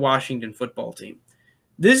from the Washington football team.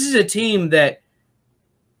 This is a team that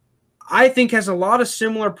I think has a lot of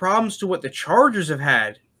similar problems to what the Chargers have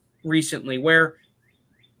had recently, where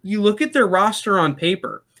you look at their roster on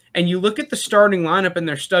paper and you look at the starting lineup and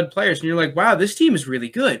their stud players and you're like, wow, this team is really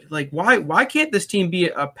good. Like, why can't this team be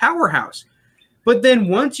a powerhouse? But then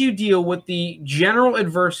once you deal with the general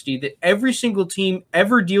adversity that every single team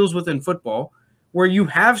ever deals with in football, where you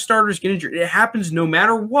have starters get injured, it happens no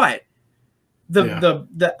matter what.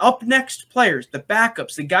 The up next players, the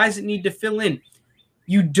backups, the guys that need to fill in,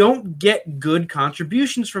 you don't get good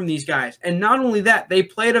contributions from these guys. And not only that, they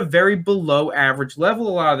play at a very below average level a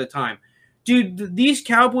lot of the time. Dude, these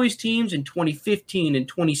Cowboys teams in 2015 and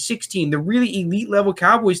 2016, the really elite level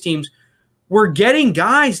Cowboys teams, were getting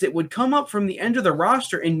guys that would come up from the end of the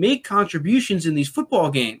roster and make contributions in these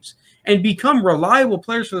football games and become reliable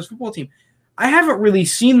players for this football team. I haven't really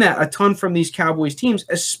seen that a ton from these Cowboys teams,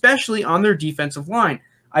 especially on their defensive line.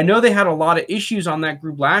 I know they had a lot of issues on that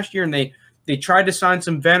group last year, and they tried to sign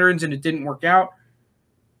some veterans, and it didn't work out.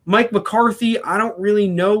 Mike McCarthy, I don't really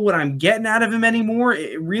know what I'm getting out of him anymore.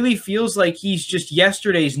 It really feels like he's just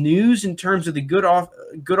yesterday's news in terms of the good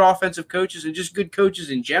offensive coaches and just good coaches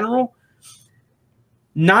in general.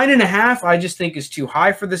 9.5, I just think is too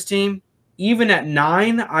high for this team. Even at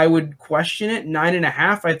 9, I would question it.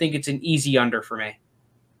 9.5, I think it's an easy under for me.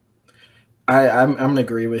 I'm going to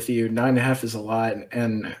agree with you. 9.5 is a lot.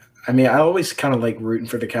 And I mean, I always kind of like rooting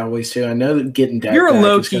for the Cowboys too. I know that getting Dak. You're a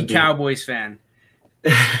low-key Cowboys fan.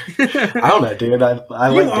 I don't know, dude. I like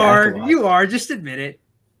Dak a lot. You are. Just admit it.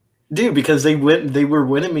 Dude, because they were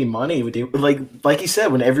winning me money. Like you said,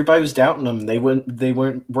 when everybody was doubting them, they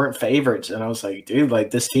weren't favorites, and I was like, dude,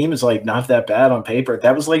 like this team is like not that bad on paper.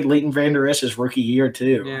 That was like Leighton Vander Esch's rookie year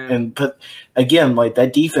too, but again, like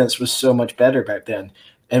that defense was so much better back then.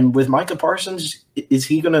 And with Micah Parsons, is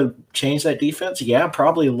he going to change that defense? Yeah,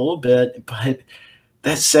 probably a little bit, but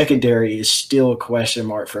that secondary is still a question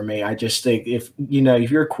mark for me. I just think if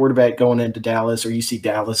you're a quarterback going into Dallas or you see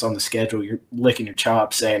Dallas on the schedule, you're licking your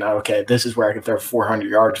chops saying, oh, okay, this is where I can throw 400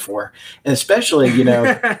 yards for. And especially, you know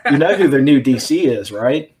who their new DC is,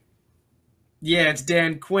 right? Yeah, it's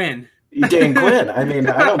Dan Quinn. Dan Quinn. I mean,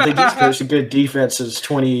 I don't think he's coached a good defense since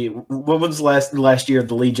what was last year,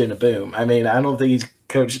 the Legion of Boom. I mean, I don't think he's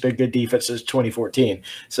coached a good defense since 2014.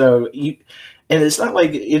 So and it's not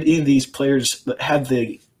like any of these players have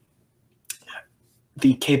the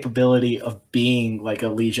capability of being like a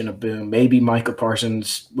Legion of Boom. Maybe Michael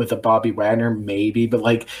Parsons with a Bobby Wagner, maybe, but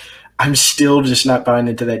like I'm still just not buying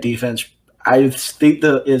into that defense. I think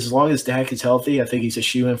as long as Dak is healthy, I think he's a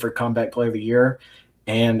shoo-in for comeback player of the year.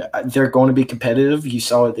 And they're going to be competitive. You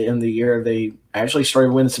saw at the end of the year, they actually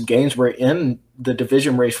started winning some games. We're in the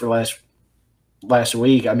division race for last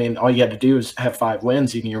week. I mean, all you had to do is have 5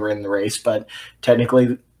 wins and you were in the race. But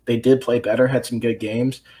technically, they did play better, had some good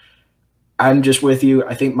games. I'm just with you.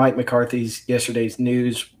 I think Mike McCarthy's yesterday's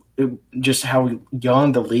news, just how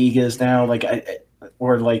young the league is now,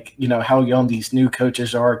 how young these new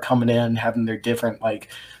coaches are coming in, having their different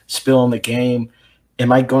spill in the game.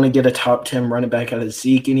 Am I going to get a top 10 running back out of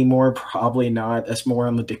Zeke anymore? Probably not. That's more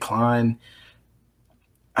on the decline.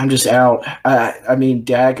 I'm just out. I mean,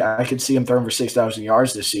 Dak, I could see him throwing for 6,000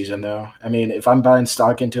 yards this season, though. I mean, if I'm buying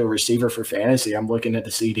stock into a receiver for fantasy, I'm looking at the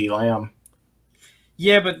CD Lamb.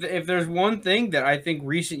 Yeah, but if there's one thing that I think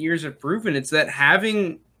recent years have proven, it's that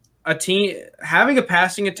having a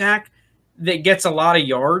passing attack that gets a lot of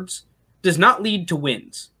yards does not lead to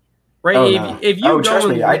wins, right? Oh, if, no. if you go trust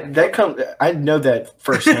me, I know that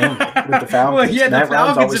firsthand with the Falcons. Well, yeah, Matt the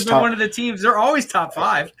Falcons have been top, one of the teams. They're always top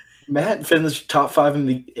 5. Matt finished top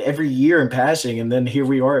 5 every year in passing, and then here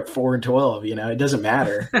we are at 4-12. You know, it doesn't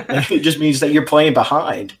matter. It just means that you're playing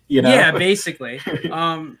behind. You know, yeah, basically.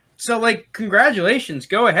 So, like, congratulations.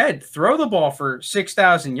 Go ahead. Throw the ball for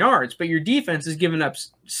 6,000 yards, but your defense is giving up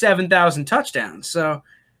 7,000 touchdowns. So,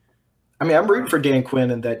 I mean, I'm rooting for Dan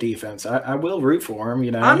Quinn and that defense. I will root for him,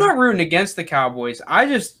 you know. I'm not rooting against the Cowboys.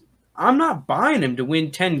 I'm not buying him to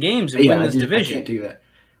win 10 games and win this division. I can't do that.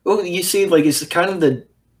 Well, you see, like, it's kind of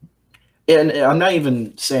and I'm not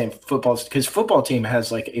even saying football, because football team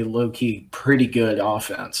has like a low-key pretty good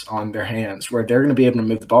offense on their hands where they're going to be able to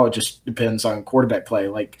move the ball. It just depends on quarterback play.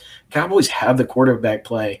 Like, Cowboys have the quarterback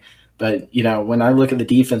play, but, you know, when I look at the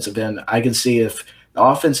defensive end, I can see if the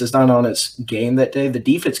offense is not on its game that day, the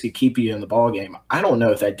defense could keep you in the ball game. I don't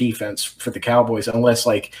know if that defense for the Cowboys, unless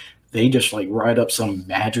like they just like write up some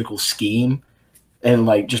magical scheme and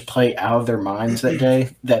like just play out of their minds that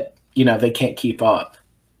day, that, you know, they can't keep up.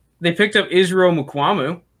 They picked up Israel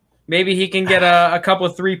Mukuamu. Maybe he can get a couple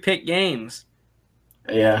of 3-pick games.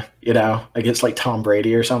 Yeah, you know, against like Tom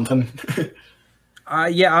Brady or something.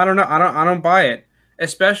 Yeah, I don't know. I don't buy it,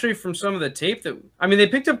 especially from some of the tape that. I mean, they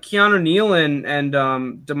picked up Keanu Neal and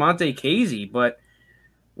DeMonte Casey, but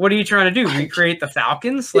what are you trying to do? Recreate the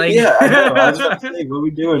Falcons? Like, yeah, I know. I was about to say, what are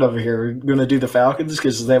we doing over here? We're going to do the Falcons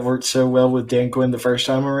because that worked so well with Dan Quinn the first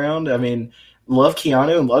time around. I mean, love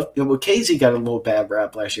Keanu and well, Casey got a little bad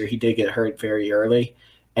rap last year. He did get hurt very early,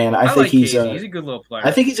 and I think like he's a good little player.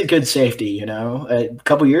 I think he's a good safety. You know, a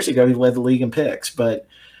couple years ago he led the league in picks, but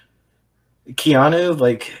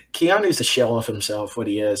Keanu's a shell of himself. What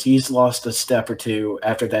he is, he's lost a step or two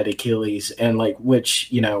after that Achilles, and like, which,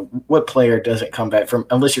 you know, what player doesn't come back from,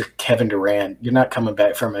 unless you're Kevin Durant, you're not coming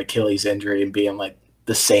back from an Achilles injury and being like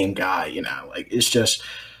the same guy. You know, like, it's just.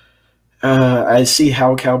 I see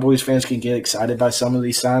how Cowboys fans can get excited by some of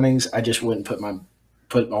these signings. I just wouldn't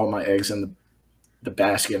put all my eggs in the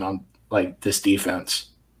basket on like this defense.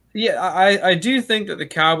 Yeah, I do think that the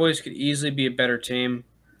Cowboys could easily be a better team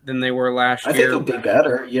than they were last year. I think they'll be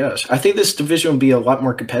better. Yes, I think this division will be a lot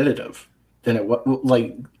more competitive than it was.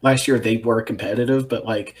 Like last year, they were competitive, but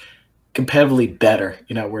like competitively better.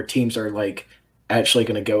 You know, where teams are like actually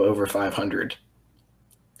going to go over 500.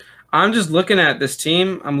 I'm just looking at this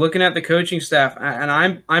team. I'm looking at the coaching staff,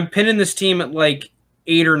 and I'm pinning this team at like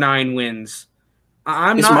 8 or 9 wins.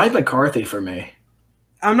 It's Mike McCarthy for me.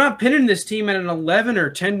 I'm not pinning this team at an 11 or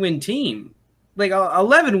 10 win team. Like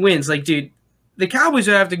 11 wins, like, dude, the Cowboys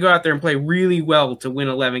would have to go out there and play really well to win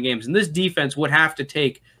 11 games, and this defense would have to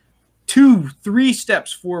take 2-3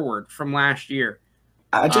 steps forward from last year.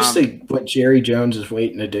 I just think what Jerry Jones is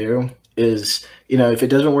waiting to do is, you know, if it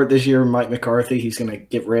doesn't work this year, Mike McCarthy, he's going to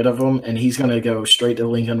get rid of him, and he's going to go straight to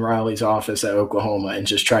Lincoln Riley's office at Oklahoma and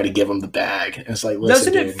just try to give him the bag. And it's like,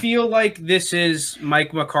 listen, doesn't it feel like this is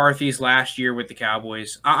Mike McCarthy's last year with the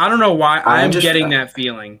Cowboys? I don't know why I'm getting that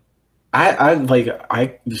feeling. I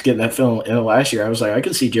was getting that feeling in the last year. I was like, I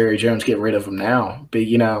can see Jerry Jones get rid of him now, but,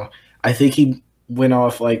 you know, I think he went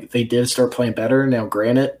off, like, they did start playing better. Now,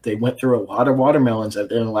 granted, they went through a lot of watermelons at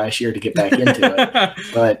the end of last year to get back into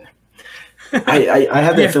it, but I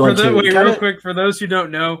have that feeling too. Real quick, for those who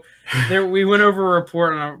don't know, we went over a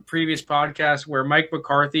report on a previous podcast where Mike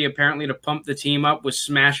McCarthy, apparently to pump the team up, was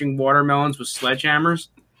smashing watermelons with sledgehammers.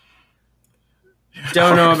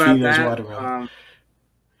 Don't know about that.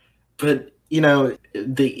 But, you know,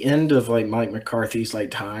 the end of like Mike McCarthy's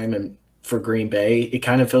like time and for Green Bay, it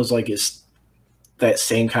kind of feels like it's that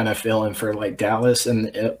same kind of feeling for like Dallas.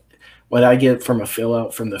 And what I get from a fill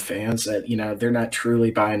out from the fans that, you know, they're not truly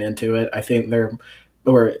buying into it. I think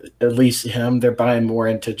or at least they're buying more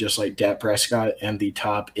into just like Dak Prescott and the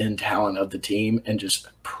top end talent of the team and just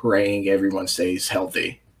praying everyone stays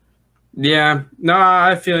healthy. Yeah, no,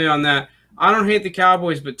 I feel you on that. I don't hate the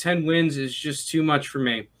Cowboys, but 10 wins is just too much for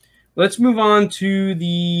me. Let's move on to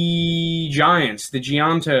the Giants, the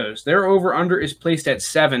Giantos. Their over-under is placed at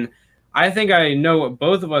 7. I think I know what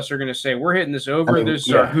both of us are going to say. We're hitting this over. This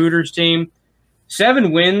is our Hooters team.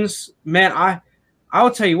 7 wins. Man,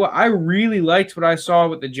 I'll tell you what, I really liked what I saw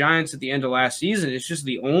with the Giants at the end of last season. It's just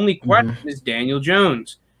the only question is Daniel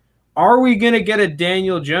Jones. Are we going to get a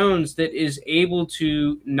Daniel Jones that is able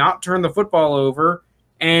to not turn the football over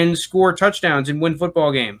and score touchdowns and win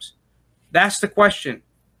football games? That's the question.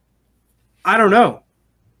 I don't know.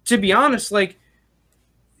 To be honest, like,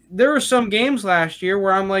 there were some games last year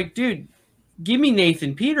where I'm like, dude, give me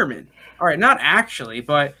Nathan Peterman. All right, not actually,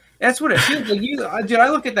 but That's what it feels like. Dude, I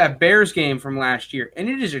look at that Bears game from last year, and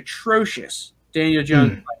it is atrocious. Daniel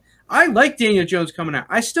Jones. I like Daniel Jones coming out.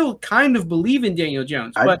 I still kind of believe in Daniel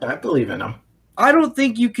Jones, but I believe in him. I don't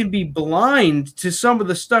think you can be blind to some of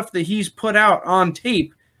the stuff that he's put out on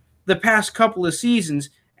tape the past couple of seasons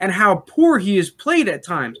and how poor he has played at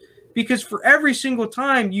times. Because for every single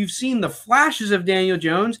time you've seen the flashes of Daniel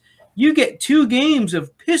Jones, you get 2 games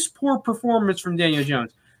of piss poor performance from Daniel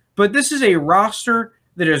Jones. But this is a roster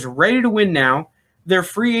that is ready to win now. Their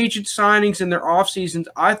free agent signings and their off seasons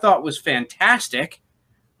I thought was fantastic.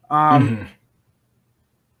 Dude,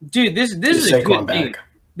 this is a good team.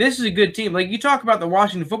 This is a good team. Like, you talk about the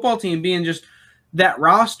Washington football team being just that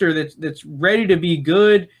roster that's ready to be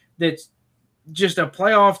good, that's just a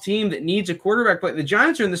playoff team that needs a quarterback. But the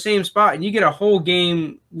Giants are in the same spot, and you get a whole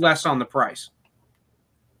game less on the price.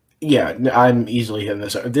 Yeah, I'm easily hitting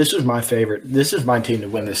this. This is my favorite. This is my team to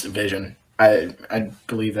win this division. I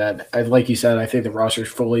believe that. Like you said, I think the roster's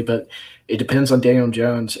fully, but it depends on Daniel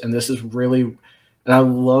Jones. And this is really, and I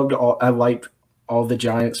liked all the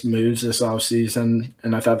Giants' moves this offseason,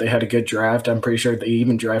 and I thought they had a good draft. I'm pretty sure they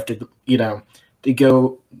even drafted,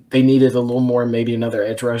 they needed a little more, maybe another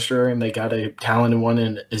edge rusher, and they got a talented one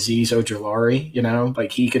in Azeez Ojulari.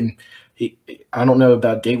 I don't know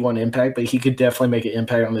about day one impact, but he could definitely make an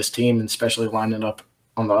impact on this team, and especially lining up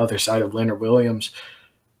on the other side of Leonard Williams.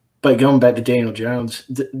 But going back to Daniel Jones,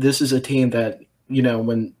 this is a team that,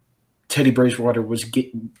 when Teddy Bridgewater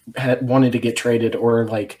wanted to get traded or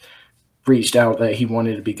reached out that he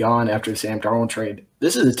wanted to be gone after the Sam Darnold trade,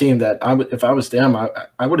 this is a team that if I was them,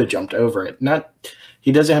 I would have jumped over it.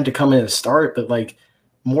 He doesn't have to come in and start, but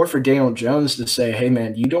more for Daniel Jones to say, hey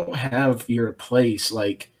man, you don't have your place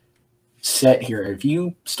set here. If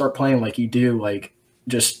you start playing like you do,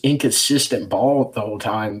 just inconsistent ball the whole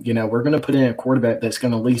time, we're going to put in a quarterback that's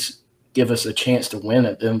going to at least give us a chance to win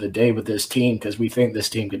at the end of the day with this team, because we think this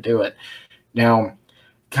team could do it. Now,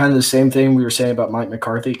 kind of the same thing we were saying about Mike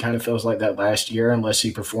McCarthy. Kind of feels like that last year, unless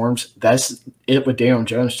he performs. That's it with Daniel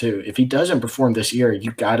Jones too. If he doesn't perform this year,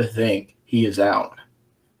 you got to think he is out.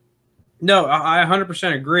 No, I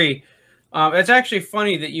 100% agree. It's actually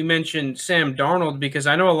funny that you mentioned Sam Darnold, because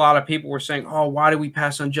I know a lot of people were saying, oh, why did we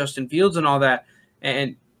pass on Justin Fields and all that?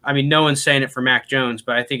 And I mean, no one's saying it for Mac Jones,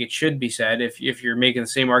 but I think it should be said if you're making the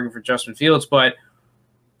same argument for Justin Fields. But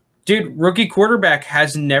dude, rookie quarterback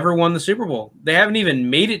has never won the Super Bowl. They haven't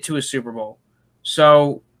even made it to a Super Bowl.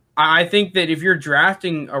 So I think that if you're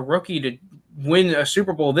drafting a rookie to win a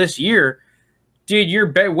Super Bowl this year, dude,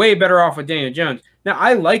 you're way better off with Daniel Jones. Now,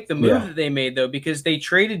 I like the move that they made, though, because they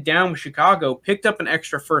traded down with Chicago, picked up an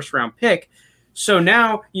extra first-round pick. So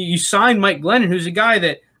now you sign Mike Glennon, who's a guy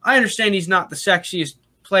that I understand he's not the sexiest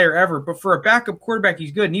player ever, but for a backup quarterback,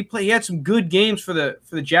 he's good. And he had some good games for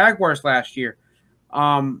the Jaguars last year.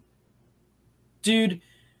 Dude,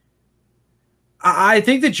 I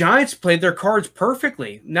think the Giants played their cards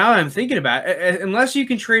perfectly. Now that I'm thinking about it, unless you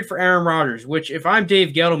can trade for Aaron Rodgers, which if I'm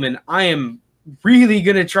Dave Gettleman, I am really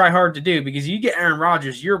going to try hard to do, because you get Aaron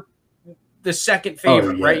Rodgers, you're the second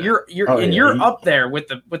favorite, right? You're up there with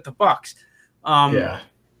the Bucks.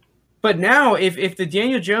 But now if the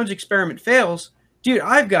Daniel Jones experiment fails, dude,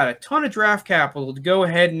 I've got a ton of draft capital to go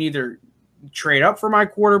ahead and either trade up for my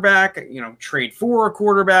quarterback, trade for a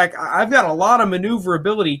quarterback. I've got a lot of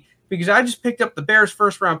maneuverability because I just picked up the Bears'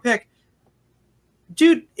 first-round pick.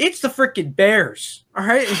 Dude, it's the freaking Bears, all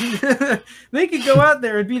right? They could go out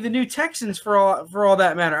there and be the new Texans for all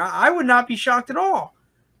that matter. I would not be shocked at all.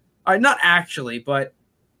 Not actually, but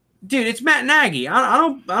dude, it's Matt Nagy. I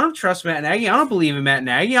don't trust Matt Nagy. I don't believe in Matt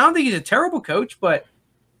Nagy. I don't think he's a terrible coach, but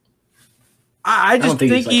I just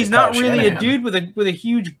think he's not really a dude with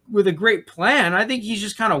a great plan. I think he's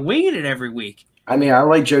just kind of winging it every week. I mean, I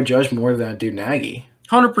like Joe Judge more than I do Nagy.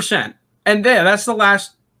 100%. And that's the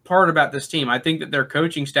last part about this team. I think that their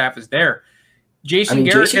coaching staff is there. Jason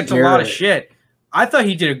Garrett gets a lot of shit. I thought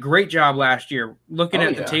he did a great job last year looking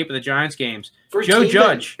at the tape of the Giants games. Joe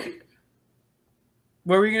Judge.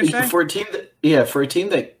 What were you going to say? For a team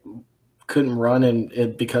that couldn't run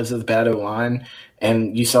and because of the bad O-line,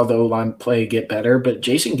 and you saw the O-line play get better. But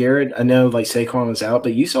Jason Garrett, I know Saquon was out,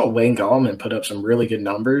 but you saw Wayne Gallman put up some really good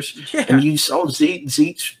numbers. Yeah. And you saw Zeke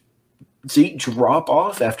drop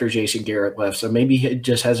off after Jason Garrett left. So maybe he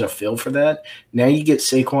just has a feel for that. Now you get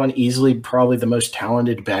Saquon, easily probably the most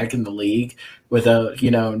talented back in the league, with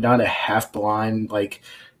not a half-blind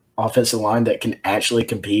offensive line that can actually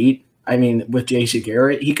compete. I mean, with Jason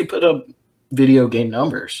Garrett, he could put up video game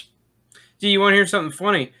numbers. Do you want to hear something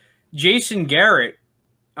funny? Jason Garrett,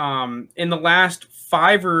 in the last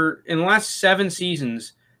 7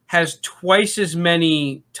 seasons, has twice as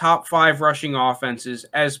many top 5 rushing offenses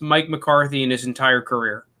as Mike McCarthy in his entire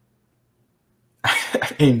career.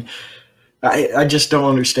 I mean, I just don't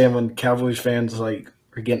understand when Cowboys fans like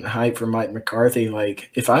are getting hyped for Mike McCarthy.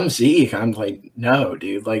 Like, if I'm Zeke, I'm like, no,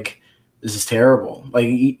 dude, like, this is terrible.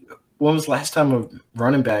 Like, when was the last time a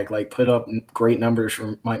running back like put up great numbers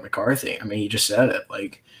for Mike McCarthy? I mean, he just said it.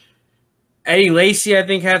 Like, Eddie Lacy, I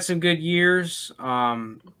think, had some good years.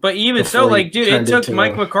 But even so, Before he like, dude, it turned took into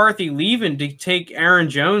Mike a- McCarthy leaving to take Aaron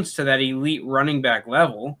Jones to that elite running back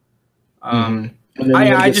level. And then you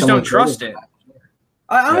gotta I get just someone don't trust traded it. for that.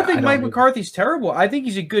 I don't Yeah, think I Mike don't either. McCarthy's terrible. I think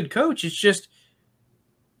he's a good coach. It's just,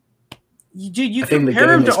 dude, you I think the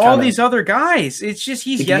compare him game to is all kinda- these other guys. It's just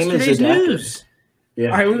he's The game is yesterday's adapted. news. Yeah,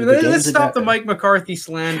 All right, the let's game's stop the adapted. Mike McCarthy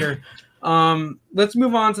slander. Let's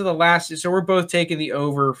move on to the last. So we're both taking the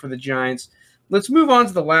over for the Giants. Let's move on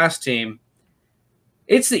to the last team.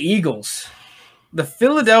 It's the Eagles. The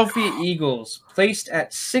Philadelphia Eagles, placed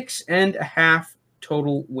at 6.5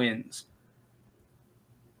 total wins.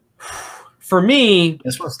 For me,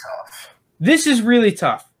 This was tough. this is really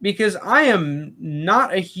tough because I am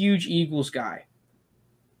not a huge Eagles guy.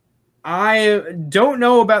 I don't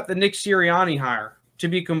know about the Nick Sirianni hire, to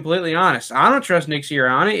be completely honest. I don't trust Nick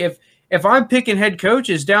Sirianni. If I'm picking head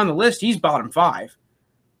coaches down the list, he's bottom 5.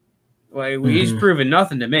 Like, he's proven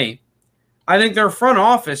nothing to me. I think their front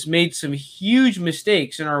office made some huge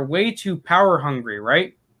mistakes and are way too power hungry,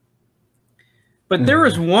 right? But there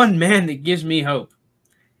is one man that gives me hope.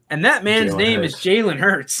 And that man's Jalen name is Hurts. Jalen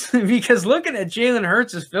Hurts. Because looking at Jalen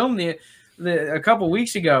Hurts' film a couple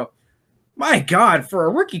weeks ago, my God, for a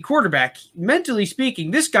rookie quarterback, mentally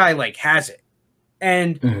speaking, this guy like has it.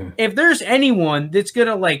 And if there's anyone that's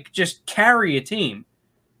gonna like just carry a team,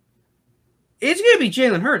 it's gonna be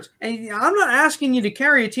Jalen Hurts. And I'm not asking you to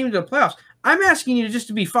carry a team to the playoffs. I'm asking you just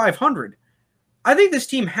to be 500. I think this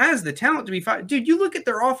team has the talent to be 5. Dude, you look at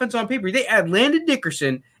their offense on paper. They add Landon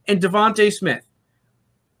Dickerson and Devontae Smith.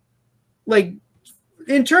 Like,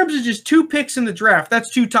 in terms of just 2 picks in the draft,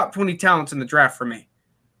 that's 2 top 20 talents in the draft for me.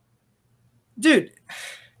 Dude,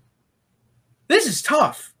 this is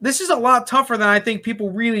tough. This is a lot tougher than I think people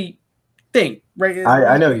really think, right?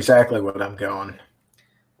 I know exactly what I'm going.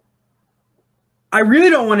 I really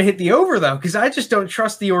don't want to hit the over, though, because I just don't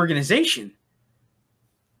trust the organization.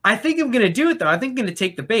 I think I'm going to do it, though. I think I'm going to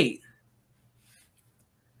take the bait.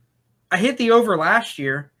 I hit the over last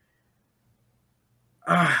year.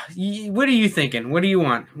 What are you thinking? What do you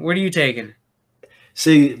want? What are you taking?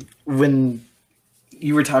 See, when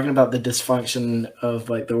you were talking about the dysfunction of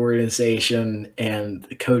like the organization and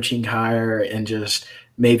the coaching hire and just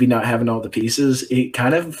maybe not having all the pieces, it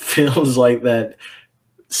kind of feels like that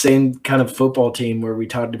same kind of football team where we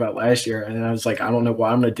talked about last year. And I was like, I don't know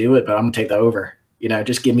why I'm going to do it, but I'm going to take the over. You know,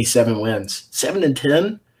 just give me 7 wins.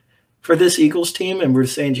 7-10 for this Eagles team. And we're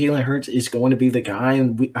saying Jalen Hurts is going to be the guy.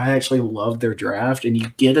 And I actually love their draft. And you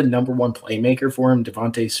get a number 1 playmaker for him,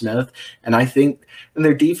 Devontae Smith. And I think and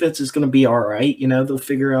their defense is going to be all right. You know, they'll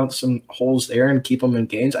figure out some holes there and keep them in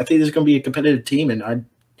games. I think there's going to be a competitive team. And I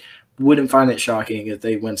wouldn't find it shocking if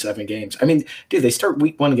they win 7 games. I mean, dude, they start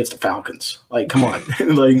week 1 against the Falcons. Like, come on.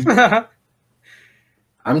 Like,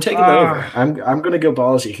 I'm taking the over. I'm going to go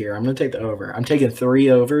ballsy here. I'm going to take the over. I'm taking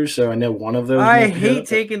 3 overs, so I know one of those. I hate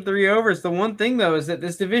taking 3 overs. The one thing, though, is that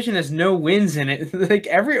this division has no wins in it. Like,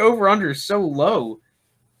 every over-under is so low.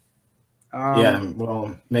 Yeah,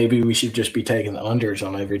 well, maybe we should just be taking the unders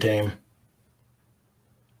on every team.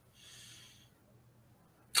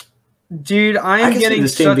 Dude, I am getting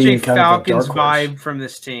such a Falcons vibe from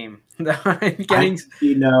this team. I'm getting.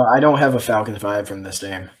 I don't have a Falcons vibe from this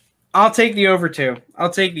team. I'll take the over too. I'll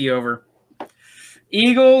take the over.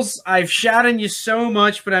 Eagles, I've shot on you so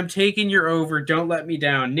much, but I'm taking your over. Don't let me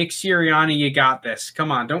down. Nick Sirianni, you got this.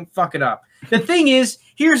 Come on, don't fuck it up. The thing is,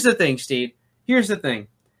 here's the thing, Steve. Here's the thing.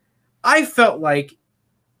 I felt like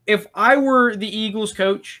if I were the Eagles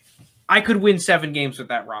coach, I could win 7 games with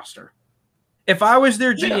that roster. If I was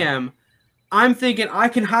their GM, I'm thinking I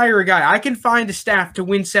can hire a guy. I can find a staff to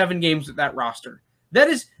win 7 games with that roster. That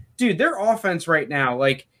is, dude, their offense right now,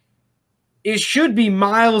 like, it should be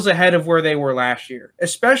miles ahead of where they were last year,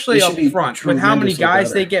 especially up front with how many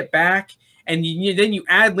guys they get back. And then you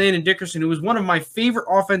add Landon Dickerson, who was one of my favorite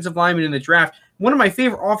offensive linemen in the draft, one of my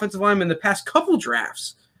favorite offensive linemen in the past couple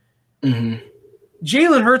drafts.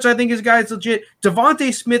 Jalen Hurts, I think, is a guy that's legit.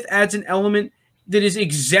 Devontae Smith adds an element that is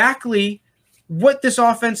exactly what this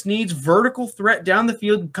offense needs, vertical threat down the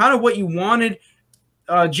field, kind of what you wanted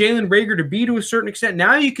Jalen Reagor to be to a certain extent.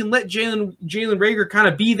 Now you can let Jalen Reagor kind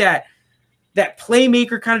of be that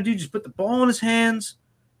playmaker kind of dude, just put the ball in his hands.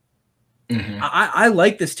 I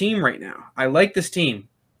like this team right now. I like this team.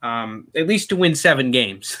 at least to win 7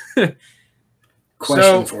 games.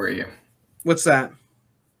 Question for you. What's that?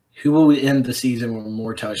 Who will end the season with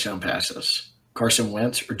more touchdown passes? Carson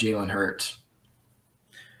Wentz or Jalen Hurts?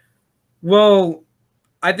 Well,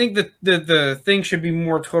 I think that the thing should be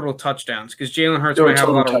more total touchdowns because Jalen Hurts might have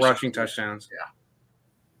a lot of rushing touchdowns. Yeah.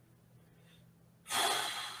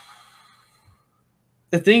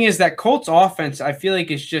 The thing is that Colts offense, I feel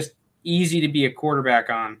like, is just easy to be a quarterback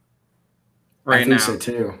on right now. I think so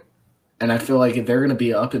too. And I feel like if they're going to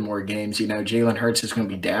be up in more games, Jalen Hurts is going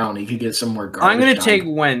to be down. He could get some more garbage. I'm going to take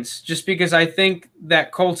Wentz just because I think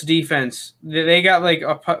that Colts defense, they got like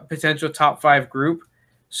a potential top 5 group.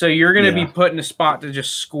 So you're going to be put in a spot to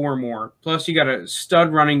just score more. Plus, you got a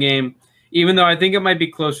stud running game, even though I think it might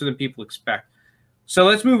be closer than people expect. So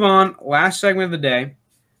let's move on. Last segment of the day.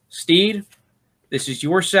 Steed, this is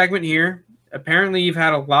your segment here. Apparently, you've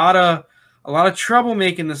had a lot of trouble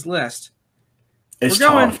making this list. It's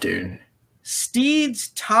tough, dude. Steed's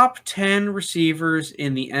top 10 receivers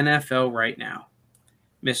in the NFL right now.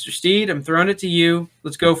 Mr. Steed, I'm throwing it to you.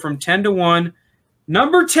 Let's go from 10 to 1.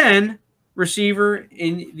 Number 10 receiver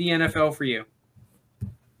in the NFL for you.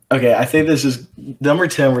 Okay, I think this is number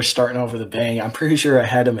 10. We're starting off with a bang. I'm pretty sure I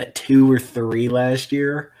had him at 2 or 3 last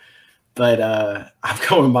year, but I'm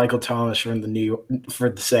going with Michael Thomas for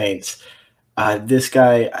the Saints. This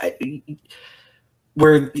guy,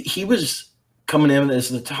 where he was coming in as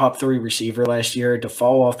the top 3 receiver last year, to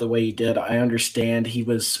fall off the way he did, I understand he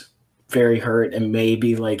was very hurt and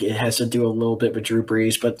maybe like it has to do a little bit with Drew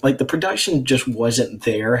Brees, but like the production just wasn't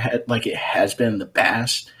there like it has been in the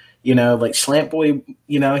past. Like Slant Boy,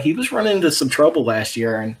 he was running into some trouble last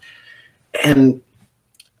year, and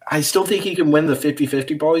I still think he can win the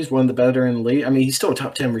 50-50 ball. He's one of the better in the league. I mean, he's still a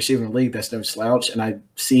top 10 receiver in the league. That's no slouch, and I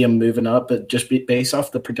see him moving up, but just based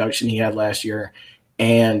off the production he had last year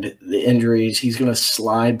and the injuries, he's going to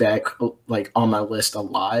slide back like on my list a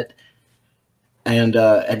lot. And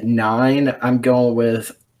at 9, I'm going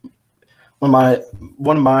with one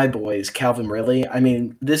of my boys, Calvin Ridley. I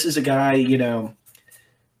mean, this is a guy,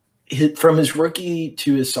 from his rookie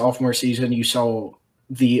to his sophomore season, you saw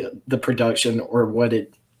the production or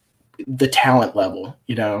the talent level,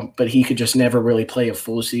 but he could just never really play a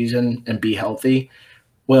full season and be healthy.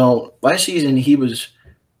 Well, last season he was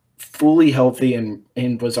fully healthy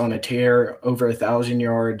and was on a tear, over 1,000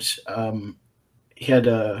 yards. He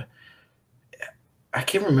had I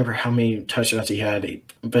can't remember how many touchdowns he had,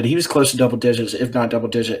 but he was close to double digits, if not double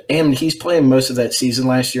digit. And he's playing most of that season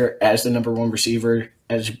last year as the number 1 receiver.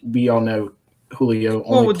 As we all know, Julio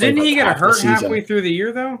only played didn't he get hurt halfway through the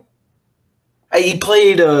year, though? He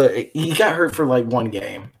played he got hurt for like 1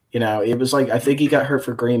 game. It was like, I think he got hurt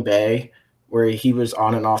for Green Bay, where he was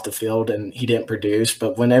on and off the field and he didn't produce.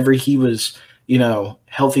 But whenever he was,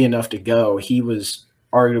 healthy enough to go, he was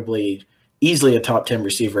arguably easily a top 10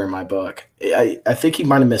 receiver in my book. I think he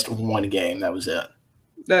might have missed 1 game. That was it.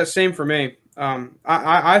 That's same for me.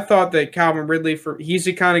 I thought that Calvin Ridley, he's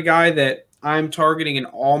the kind of guy that I'm targeting in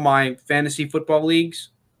all my fantasy football leagues,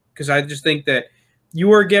 because I just think that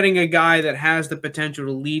you are getting a guy that has the potential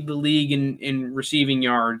to lead the league in receiving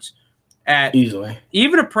yards at easily,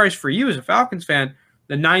 even a price for you as a Falcons fan,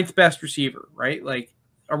 the 9th best receiver, right? Like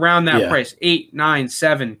around that price, 8, 9,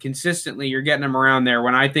 7, consistently, you're getting him around there.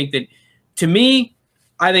 When I think that, to me,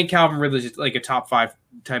 I think Calvin Ridley is like a top 5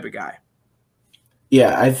 type of guy.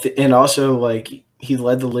 Yeah, and also like he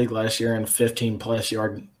led the league last year in 15+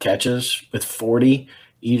 yard catches with 40.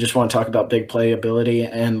 You just want to talk about big play ability,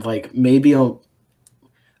 and like maybe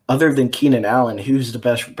other than Keenan Allen, who's the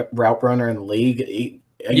best route runner in the league?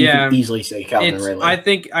 You can easily say Calvin Ridley. I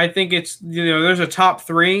think it's, there's a top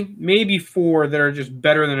 3, maybe 4 that are just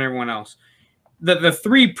better than everyone else. The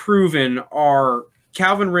 3 proven are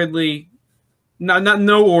Calvin Ridley. Not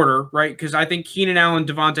no order, right? Because I think Keenan Allen,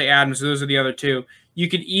 Devontae Adams, those are the other 2. You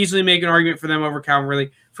could easily make an argument for them over Calvin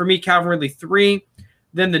Ridley. For me, Calvin Ridley 3.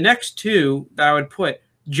 Then the next 2 that I would put,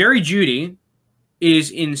 Jerry Jeudy is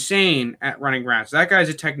insane at running routes. That guy's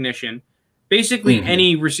a technician. Basically,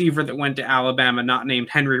 any receiver that went to Alabama not named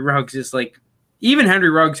Henry Ruggs is like, even Henry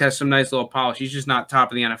Ruggs has some nice little polish. He's just not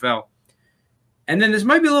top of the NFL. And then this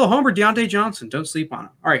might be a little homer, Deontay Johnson. Don't sleep on him.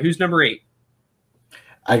 All right, who's number 8?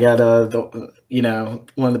 I got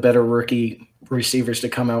one of the better rookie receivers to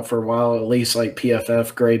come out for a while. At least like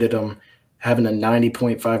PFF graded him having a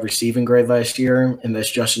 90.5 receiving grade last year, and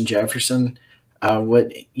that's Justin Jefferson.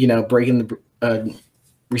 Breaking the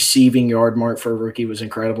receiving yard mark for a rookie was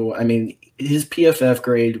incredible. I mean, his PFF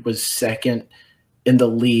grade was 2nd in the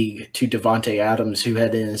league to Devontae Adams, who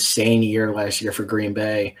had an insane year last year for Green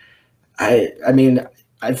Bay. I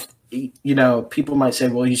people might say,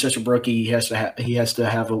 well, he's just a rookie. He has to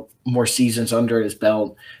have more seasons under his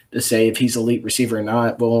belt to say if he's elite receiver or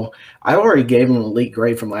not. Well, I already gave him an elite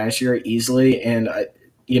grade from last year easily, and I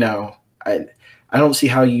don't see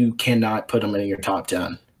how you cannot put him in your top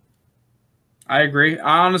 10. I agree.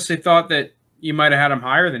 I honestly thought that you might have had him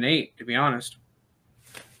higher than 8, to be honest.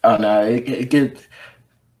 Oh no, it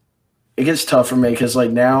gets tough for me because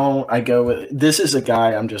like now I go with this is a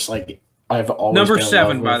guy I'm just like I've always Number been in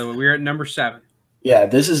 7, love by with. the way. We're at number 7. Yeah,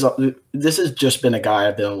 this has just been a guy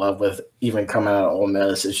I've been in love with even coming out of Ole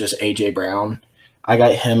Miss. It's just AJ Brown. I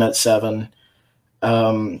got him at 7.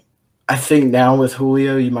 I think now with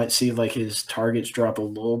Julio, you might see like his targets drop a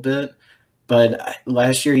little bit, but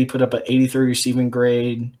last year he put up an 83 receiving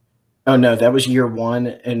grade. Oh no, that was year 1,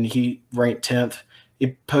 and he ranked 10th.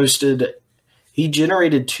 He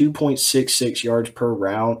generated 2.66 yards per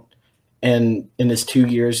route, and in his 2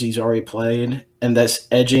 years he's already played, and that's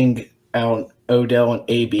edging out Odell and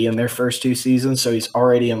AB in their first 2 seasons. So he's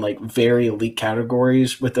already in like very elite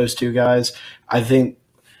categories with those 2 guys. I think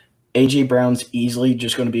AJ Brown's easily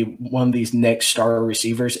just going to be one of these next star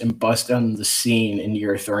receivers and bust on the scene in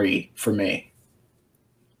year 3 for me.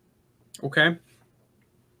 Okay.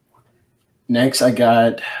 Next, I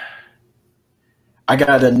got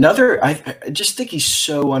another. I just think he's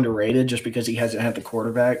so underrated just because he hasn't had the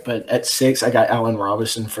quarterback. But at 6, I got Allen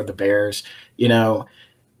Robinson for the Bears.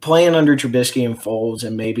 Playing under Trubisky and Foles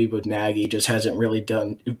and maybe with Nagy just hasn't really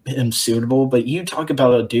done him suitable. But you talk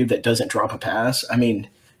about a dude that doesn't drop a pass. I mean,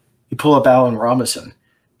 you pull up Allen Robinson.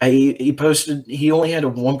 He only had a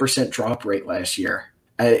 1% drop rate last year.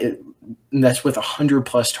 And that's with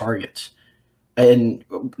 100+ targets. And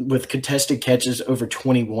with contested catches over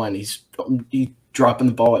 21, he's dropping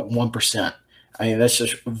the ball at 1%. I mean, that's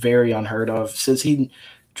just very unheard of. Since he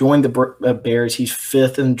joined the Bears, he's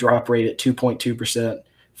 5th in drop rate at 2.2%,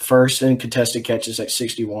 1st in contested catches at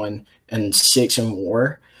 61, and 6th in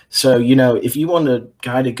WAR. So, if you want a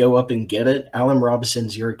guy to go up and get it, Allen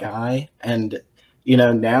Robinson's your guy. And,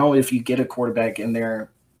 now if you get a quarterback in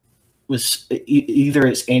there, either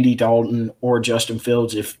it's Andy Dalton or Justin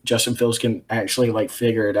Fields. If Justin Fields can actually like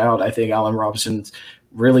figure it out, I think Allen Robinson's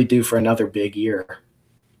really due for another big year.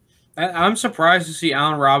 I'm surprised to see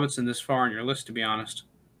Allen Robinson this far on your list, to be honest.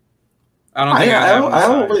 I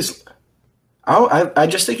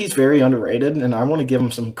just think he's very underrated, and I want to give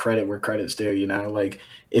him some credit where credit's due. Like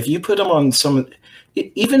if you put him on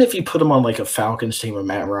even if you put him on like a Falcons team with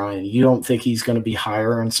Matt Ryan, you don't think he's going to be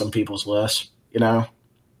higher on some people's lists,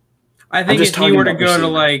 I think if he were to go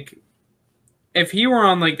to if he were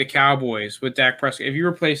on like the Cowboys with Dak Prescott, if you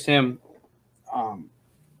replaced him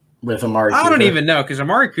with Amari Cooper. I don't even know because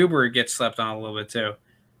Amari Cooper gets slept on a little bit too.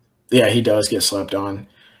 Yeah, he does get slept on.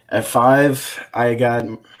 At 5, I got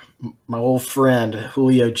my old friend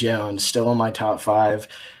Julio Jones still in my top 5.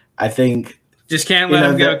 I think just can't let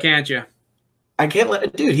him go, can't you? I can't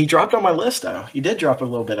let dude. He dropped on my list though. He did drop a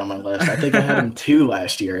little bit on my list. I think I had him 2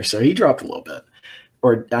 last year, so he dropped a little bit.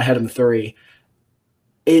 Or I had him 3.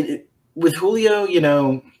 With Julio,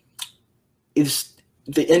 it's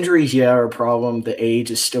the injuries, are a problem. The age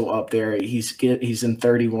is still up there. He's in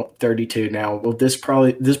 31, 32 now. Well, this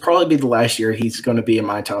probably be the last year he's going to be in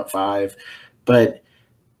my top 5. But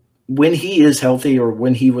when he is healthy, or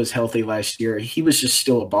when he was healthy last year, he was just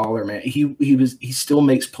still a baller, man. He still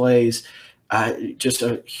makes plays. Just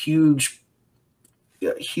a huge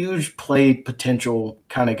play potential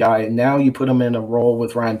kind of guy. And now you put him in a role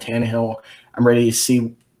with Ryan Tannehill. I'm ready to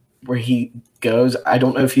see where he goes. I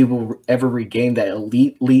don't know if he will ever regain that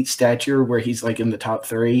elite stature where he's like in the top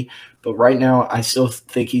 3. But right now, I still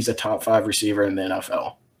think he's a top 5 receiver in the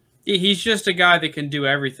NFL. He's just a guy that can do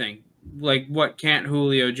everything. Like, what can't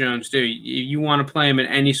Julio Jones do? You want to play him in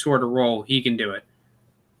any sort of role, he can do it.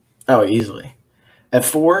 Oh, easily. At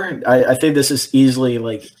 4, I think this is easily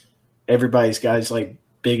like everybody's guys like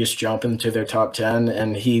biggest jump into their top 10,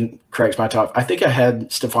 and he cracks my top. I think I had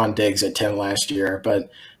Stephon Diggs at 10 last year, but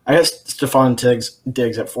I got Stephon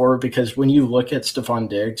Diggs at 4 because when you look at Stephon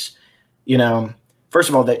Diggs, first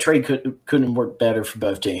of all, that trade couldn't work better for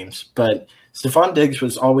both teams. But Stephon Diggs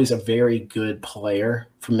was always a very good player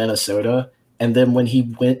for Minnesota. And then when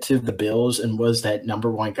he went to the Bills and was that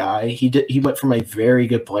number 1 guy, he went from a very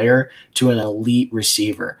good player to an elite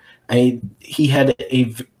receiver. We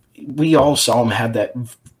all saw him have that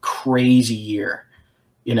crazy year.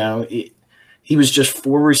 He was just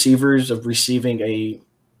 4 receivers of receiving a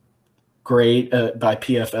grade by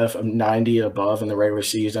PFF of 90 above in the regular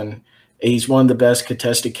season. He's one of the best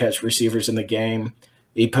contested catch receivers in the game.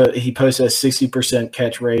 He posted a 60%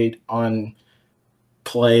 catch rate on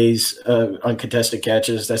plays on contested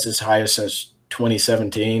catches. That's his highest since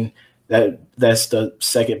 2017. That's the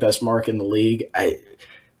second best mark in the league.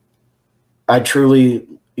 I truly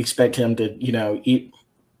expect him to,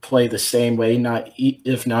 play the same way,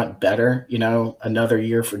 if not better. Another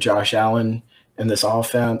year for Josh Allen in this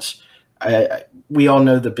offense. We all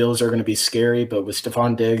know the Bills are going to be scary, but with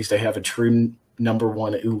Stephon Diggs, they have a true number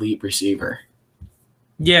one elite receiver.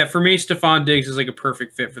 Yeah, for me, Stephon Diggs is like a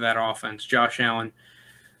perfect fit for that offense. Josh Allen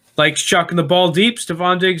likes chucking the ball deep.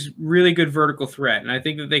 Stephon Diggs, really good vertical threat. And I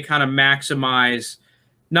think that they kind of maximize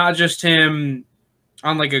not just him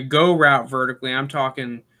on like a go route vertically. I'm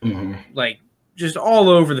talking like just all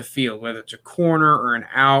over the field, whether it's a corner or an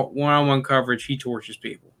out, one-on-one coverage, he torches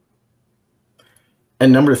people.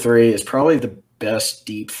 And number 3 is probably the best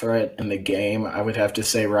deep threat in the game, I would have to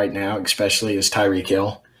say right now, especially is Tyreek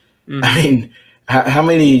Hill. Mm-hmm. I mean, how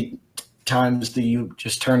many times do you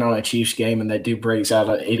just turn on a Chiefs game and that dude breaks out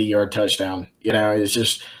an 80-yard touchdown? It's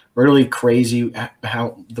just really crazy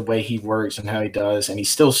how the way he works and how he does. And he's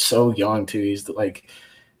still so young too.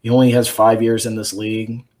 He only has 5 years in this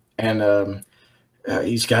league, and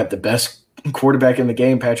he's got the best quarterback in the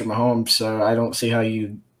game, Patrick Mahomes. So I don't see how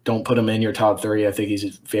you don't put him in your top 3. I think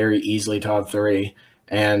he's very easily top 3,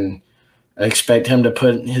 and I expect him to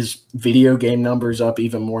put his video game numbers up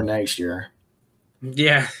even more next year.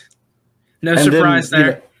 Yeah. No surprise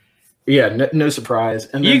there. No surprise.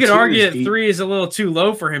 And you could argue that 3 is a little too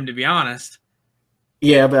low for him, to be honest.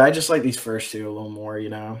 Yeah, but I just like these first 2 a little more, 2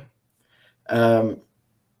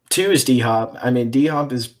 is D-Hop. I mean,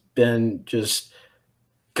 D-Hop has been just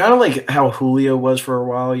kind of like how Julio was for a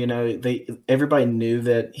while. Everybody knew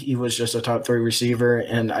that he was just a top 3 receiver,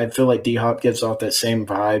 and I feel like D-Hop gives off that same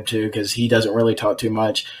vibe too, because he doesn't really talk too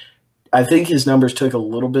much. I think his numbers took a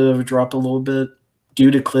little bit of a drop due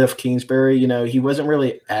to Cliff Kingsbury. He wasn't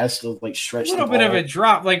really asked to stretch the ball. A little bit of a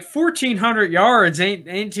drop, like 1,400 yards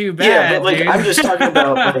ain't too bad. Yeah, but dude. I'm just talking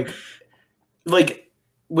about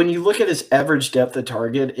when you look at his average depth of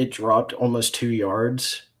target, it dropped almost 2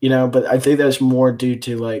 yards. But I think that's more due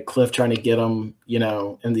to Cliff trying to get him,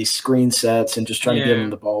 in these screen sets and just trying to give him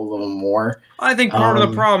the ball a little more. I think part of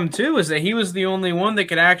the problem too is that he was the only one that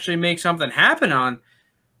could actually make something happen on,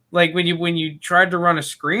 when you tried to run a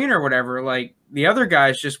screen or whatever. The other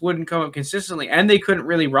guys just wouldn't come up consistently, and they couldn't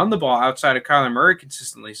really run the ball outside of Kyler Murray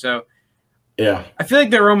consistently. So yeah, I feel like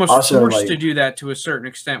they were almost forced to do that to a certain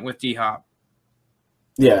extent with D-Hop.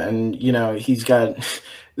 Yeah, and he's got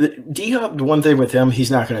D-Hop. The one thing with him, he's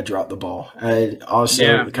not going to drop the ball.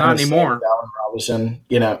 Also, not anymore. Allen Robinson,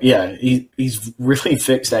 he's really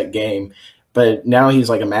fixed that game, but now he's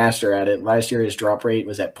like a master at it. Last year, his drop rate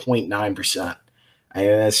was at 0.9%.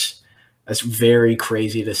 That's very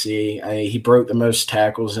crazy to see. He broke the most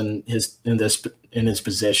tackles in his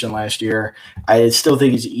position last year. I still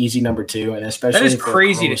think he's an easy number 2, and especially that is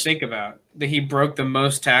crazy to think about, that he broke the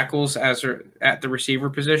most tackles at the receiver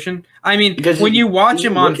position. I mean, because when you watch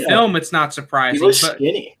him on film, it's not surprising. He was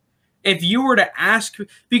skinny. If you were to ask,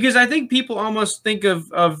 because I think people almost think of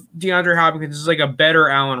DeAndre Hopkins as like a better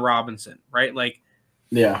Allen Robinson, right?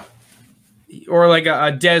 Yeah. Or like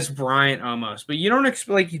a Dez Bryant almost, but you don't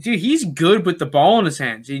expect, dude, he's good with the ball in his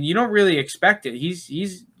hands, and you don't really expect it.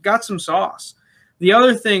 He's got some sauce. The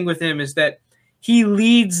other thing with him is that he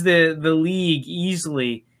leads the league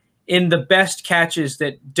easily in the best catches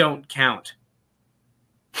that don't count.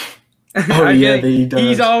 Oh yeah, he does.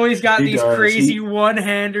 He's always got these crazy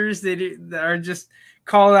one-handers that are just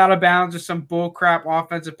called out of bounds or some bullcrap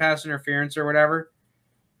offensive pass interference or whatever.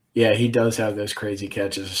 Yeah, he does have those crazy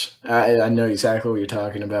catches. I know exactly what you're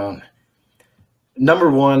talking about.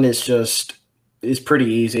 Number 1 is pretty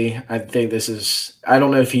easy. I think I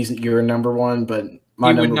don't know if he's your number 1, but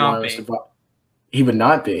my number 1 is he would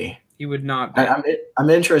not be. He would not be. I'm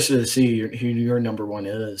interested to see who your number 1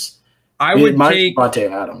 is. I would take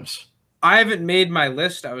Davante Adams. I haven't made my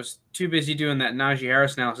list. I was too busy doing that Najee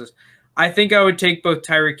Harris analysis. I think I would take both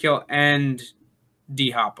Tyreek Hill and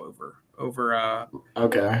D-Hop over.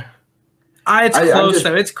 Okay. It's close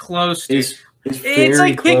though. It's close. It's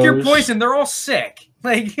like close. Pick your poison. They're all sick.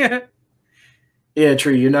 Yeah,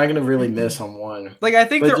 true. You're not gonna really miss on one. I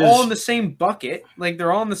think they're all in the same bucket.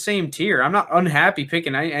 They're all in the same tier. I'm not unhappy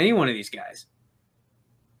picking any one of these guys.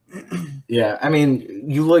 Yeah, I mean,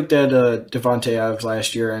 you looked at Davante Adams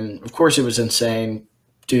last year, and of course it was insane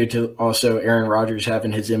due to also Aaron Rodgers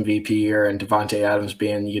having his MVP year and Davante Adams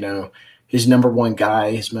being, his number 1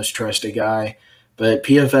 guy, his most trusted guy. But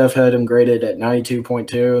PFF had him graded at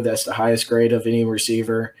 92.2. That's the highest grade of any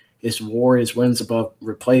receiver. His WAR, his wins above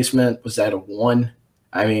replacement, was at a 1.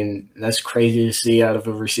 I mean, that's crazy to see out of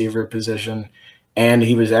a receiver position. And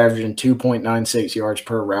he was averaging 2.96 yards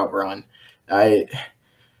per route run.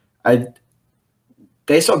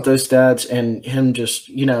 based off those stats and him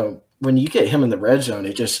just, when you get him in the red zone,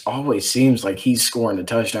 it just always seems like he's scoring a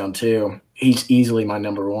touchdown too. He's easily my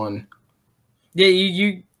number one.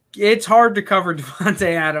 Yeah, it's hard to cover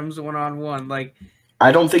Devontae Adams one-on-one. Like,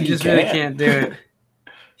 I don't think you you just really can't do it.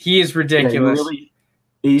 He is ridiculous.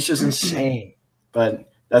 He's just insane.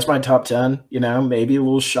 But that's my top 10. Maybe a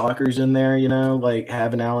little shockers in there, like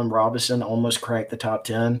having Allen Robinson almost crack the top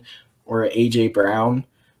 10 or AJ Brown.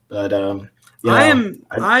 But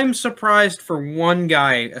I'm surprised for one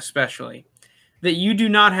guy especially that you do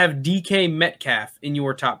not have DK Metcalf in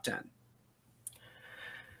your top 10.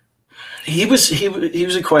 He was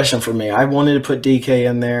a question for me. I wanted to put DK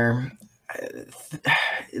in there.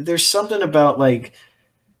 There's something about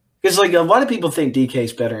because a lot of people think DK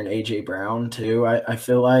is better than AJ Brown too. I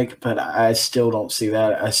feel like, but I still don't see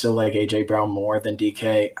that. I still like AJ Brown more than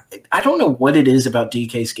DK. I don't know what it is about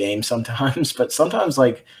DK's game sometimes, but sometimes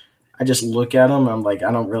I just look at him and I'm like,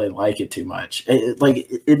 I don't really like it too much.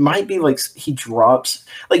 It might be like he drops.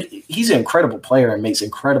 He's an incredible player and makes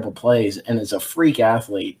incredible plays and is a freak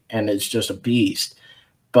athlete and is just a beast.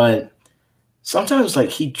 But sometimes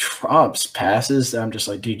he drops passes that I'm just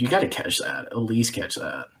like, dude, you got to catch that. At least catch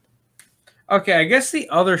that. Okay, I guess the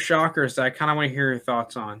other shockers that I kind of want to hear your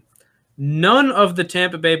thoughts on. None of the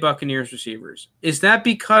Tampa Bay Buccaneers receivers. Is that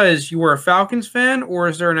because you were a Falcons fan or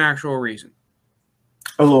is there an actual reason?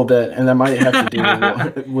 A little bit, and that might have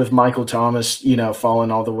to do with Michael Thomas,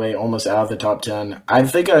 falling all the way almost out of the top 10. I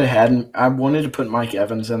think I wanted to put Mike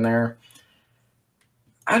Evans in there.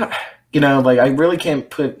 I really can't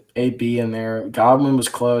put AB in there. Godwin was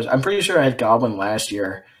close. I'm pretty sure I had Godwin last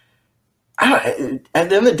year. At the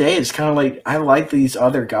end of the day, it's kind of I like these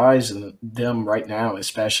other guys and them right now,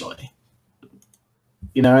 especially.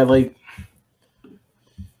 Hold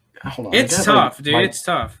on. It's tough, dude. It's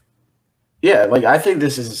tough. Yeah, I think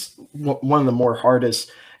this is one of the more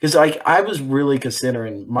hardest because I was really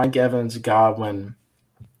considering Mike Evans, Godwin,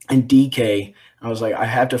 and DK. I was like, I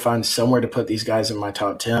have to find somewhere to put these guys in my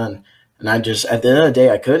top 10. And I just, at the end of the day,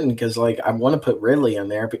 I couldn't because I want to put Ridley in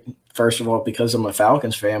there, first of all, because I'm a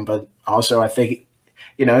Falcons fan, but also I think,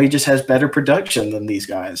 he just has better production than these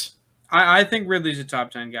guys. I think Ridley's a top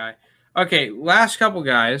 10 guy. Okay, last couple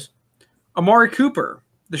guys. Amari Cooper,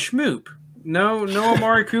 the schmoop. No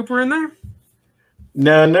Amari Cooper in there?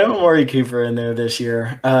 No Amari Cooper in there this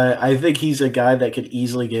year. I think he's a guy that could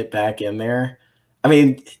easily get back in there. I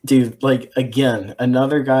mean, dude, again,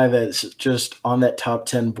 another guy that's just on that top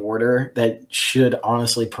 10 border that should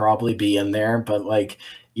honestly probably be in there, but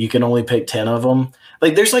you can only pick 10 of them.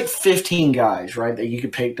 There's 15 guys, right, that you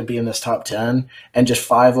could pick to be in this top 10, and just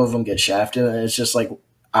 5 of them get shafted. And it's just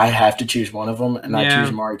I have to choose one of them, and I choose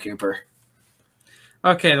Amari Cooper.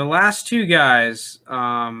 Okay, the last two guys.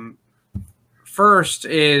 First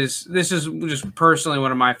this is just personally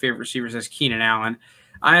one of my favorite receivers is Keenan Allen.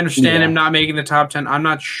 I understand him not making the top 10. I'm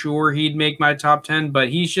not sure he'd make my top 10, but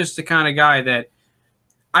he's just the kind of guy that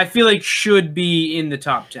I feel should be in the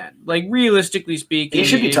top 10. Realistically speaking. He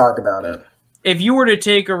should be talked about it. If you were to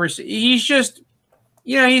take he's just,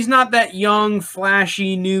 he's not that young,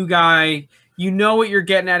 flashy, new guy. You know what you're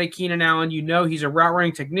getting out of Keenan Allen. He's a route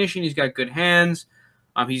running technician. He's got good hands.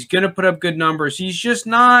 He's going to put up good numbers. He's just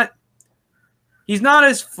not. He's not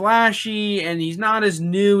as flashy and he's not as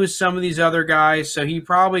new as some of these other guys, so he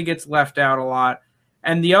probably gets left out a lot.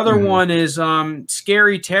 And the other one is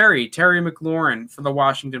Scary Terry McLaurin for the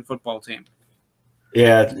Washington football team.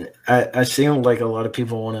 Yeah, I seem like a lot of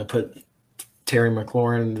people want to put Terry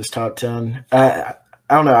McLaurin in this top 10. I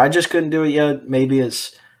don't know. I just couldn't do it yet. Maybe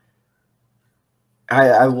it's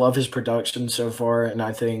I love his production so far, and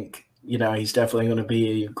I think he's definitely going to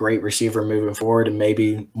be a great receiver moving forward and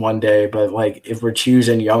maybe one day. But, if we're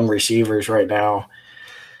choosing young receivers right now.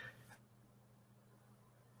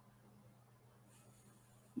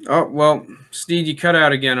 Oh, well, Steve, you cut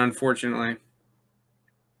out again, unfortunately.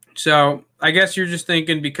 So I guess you're just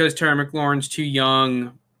thinking because Terry McLaurin's too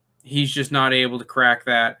young, he's just not able to crack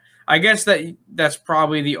that. I guess that's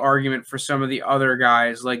probably the argument for some of the other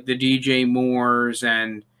guys like the DJ Moores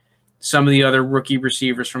and some of the other rookie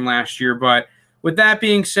receivers from last year. But with that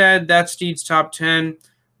being said, that's Steed's top 10.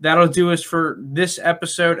 That'll do us for this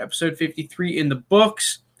episode 53 in the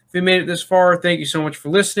books. If you made it this far, thank you so much for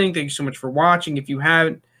listening. Thank you so much for watching. If you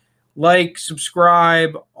haven't,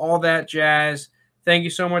 subscribe, all that jazz. Thank you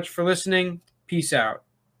so much for listening. Peace out.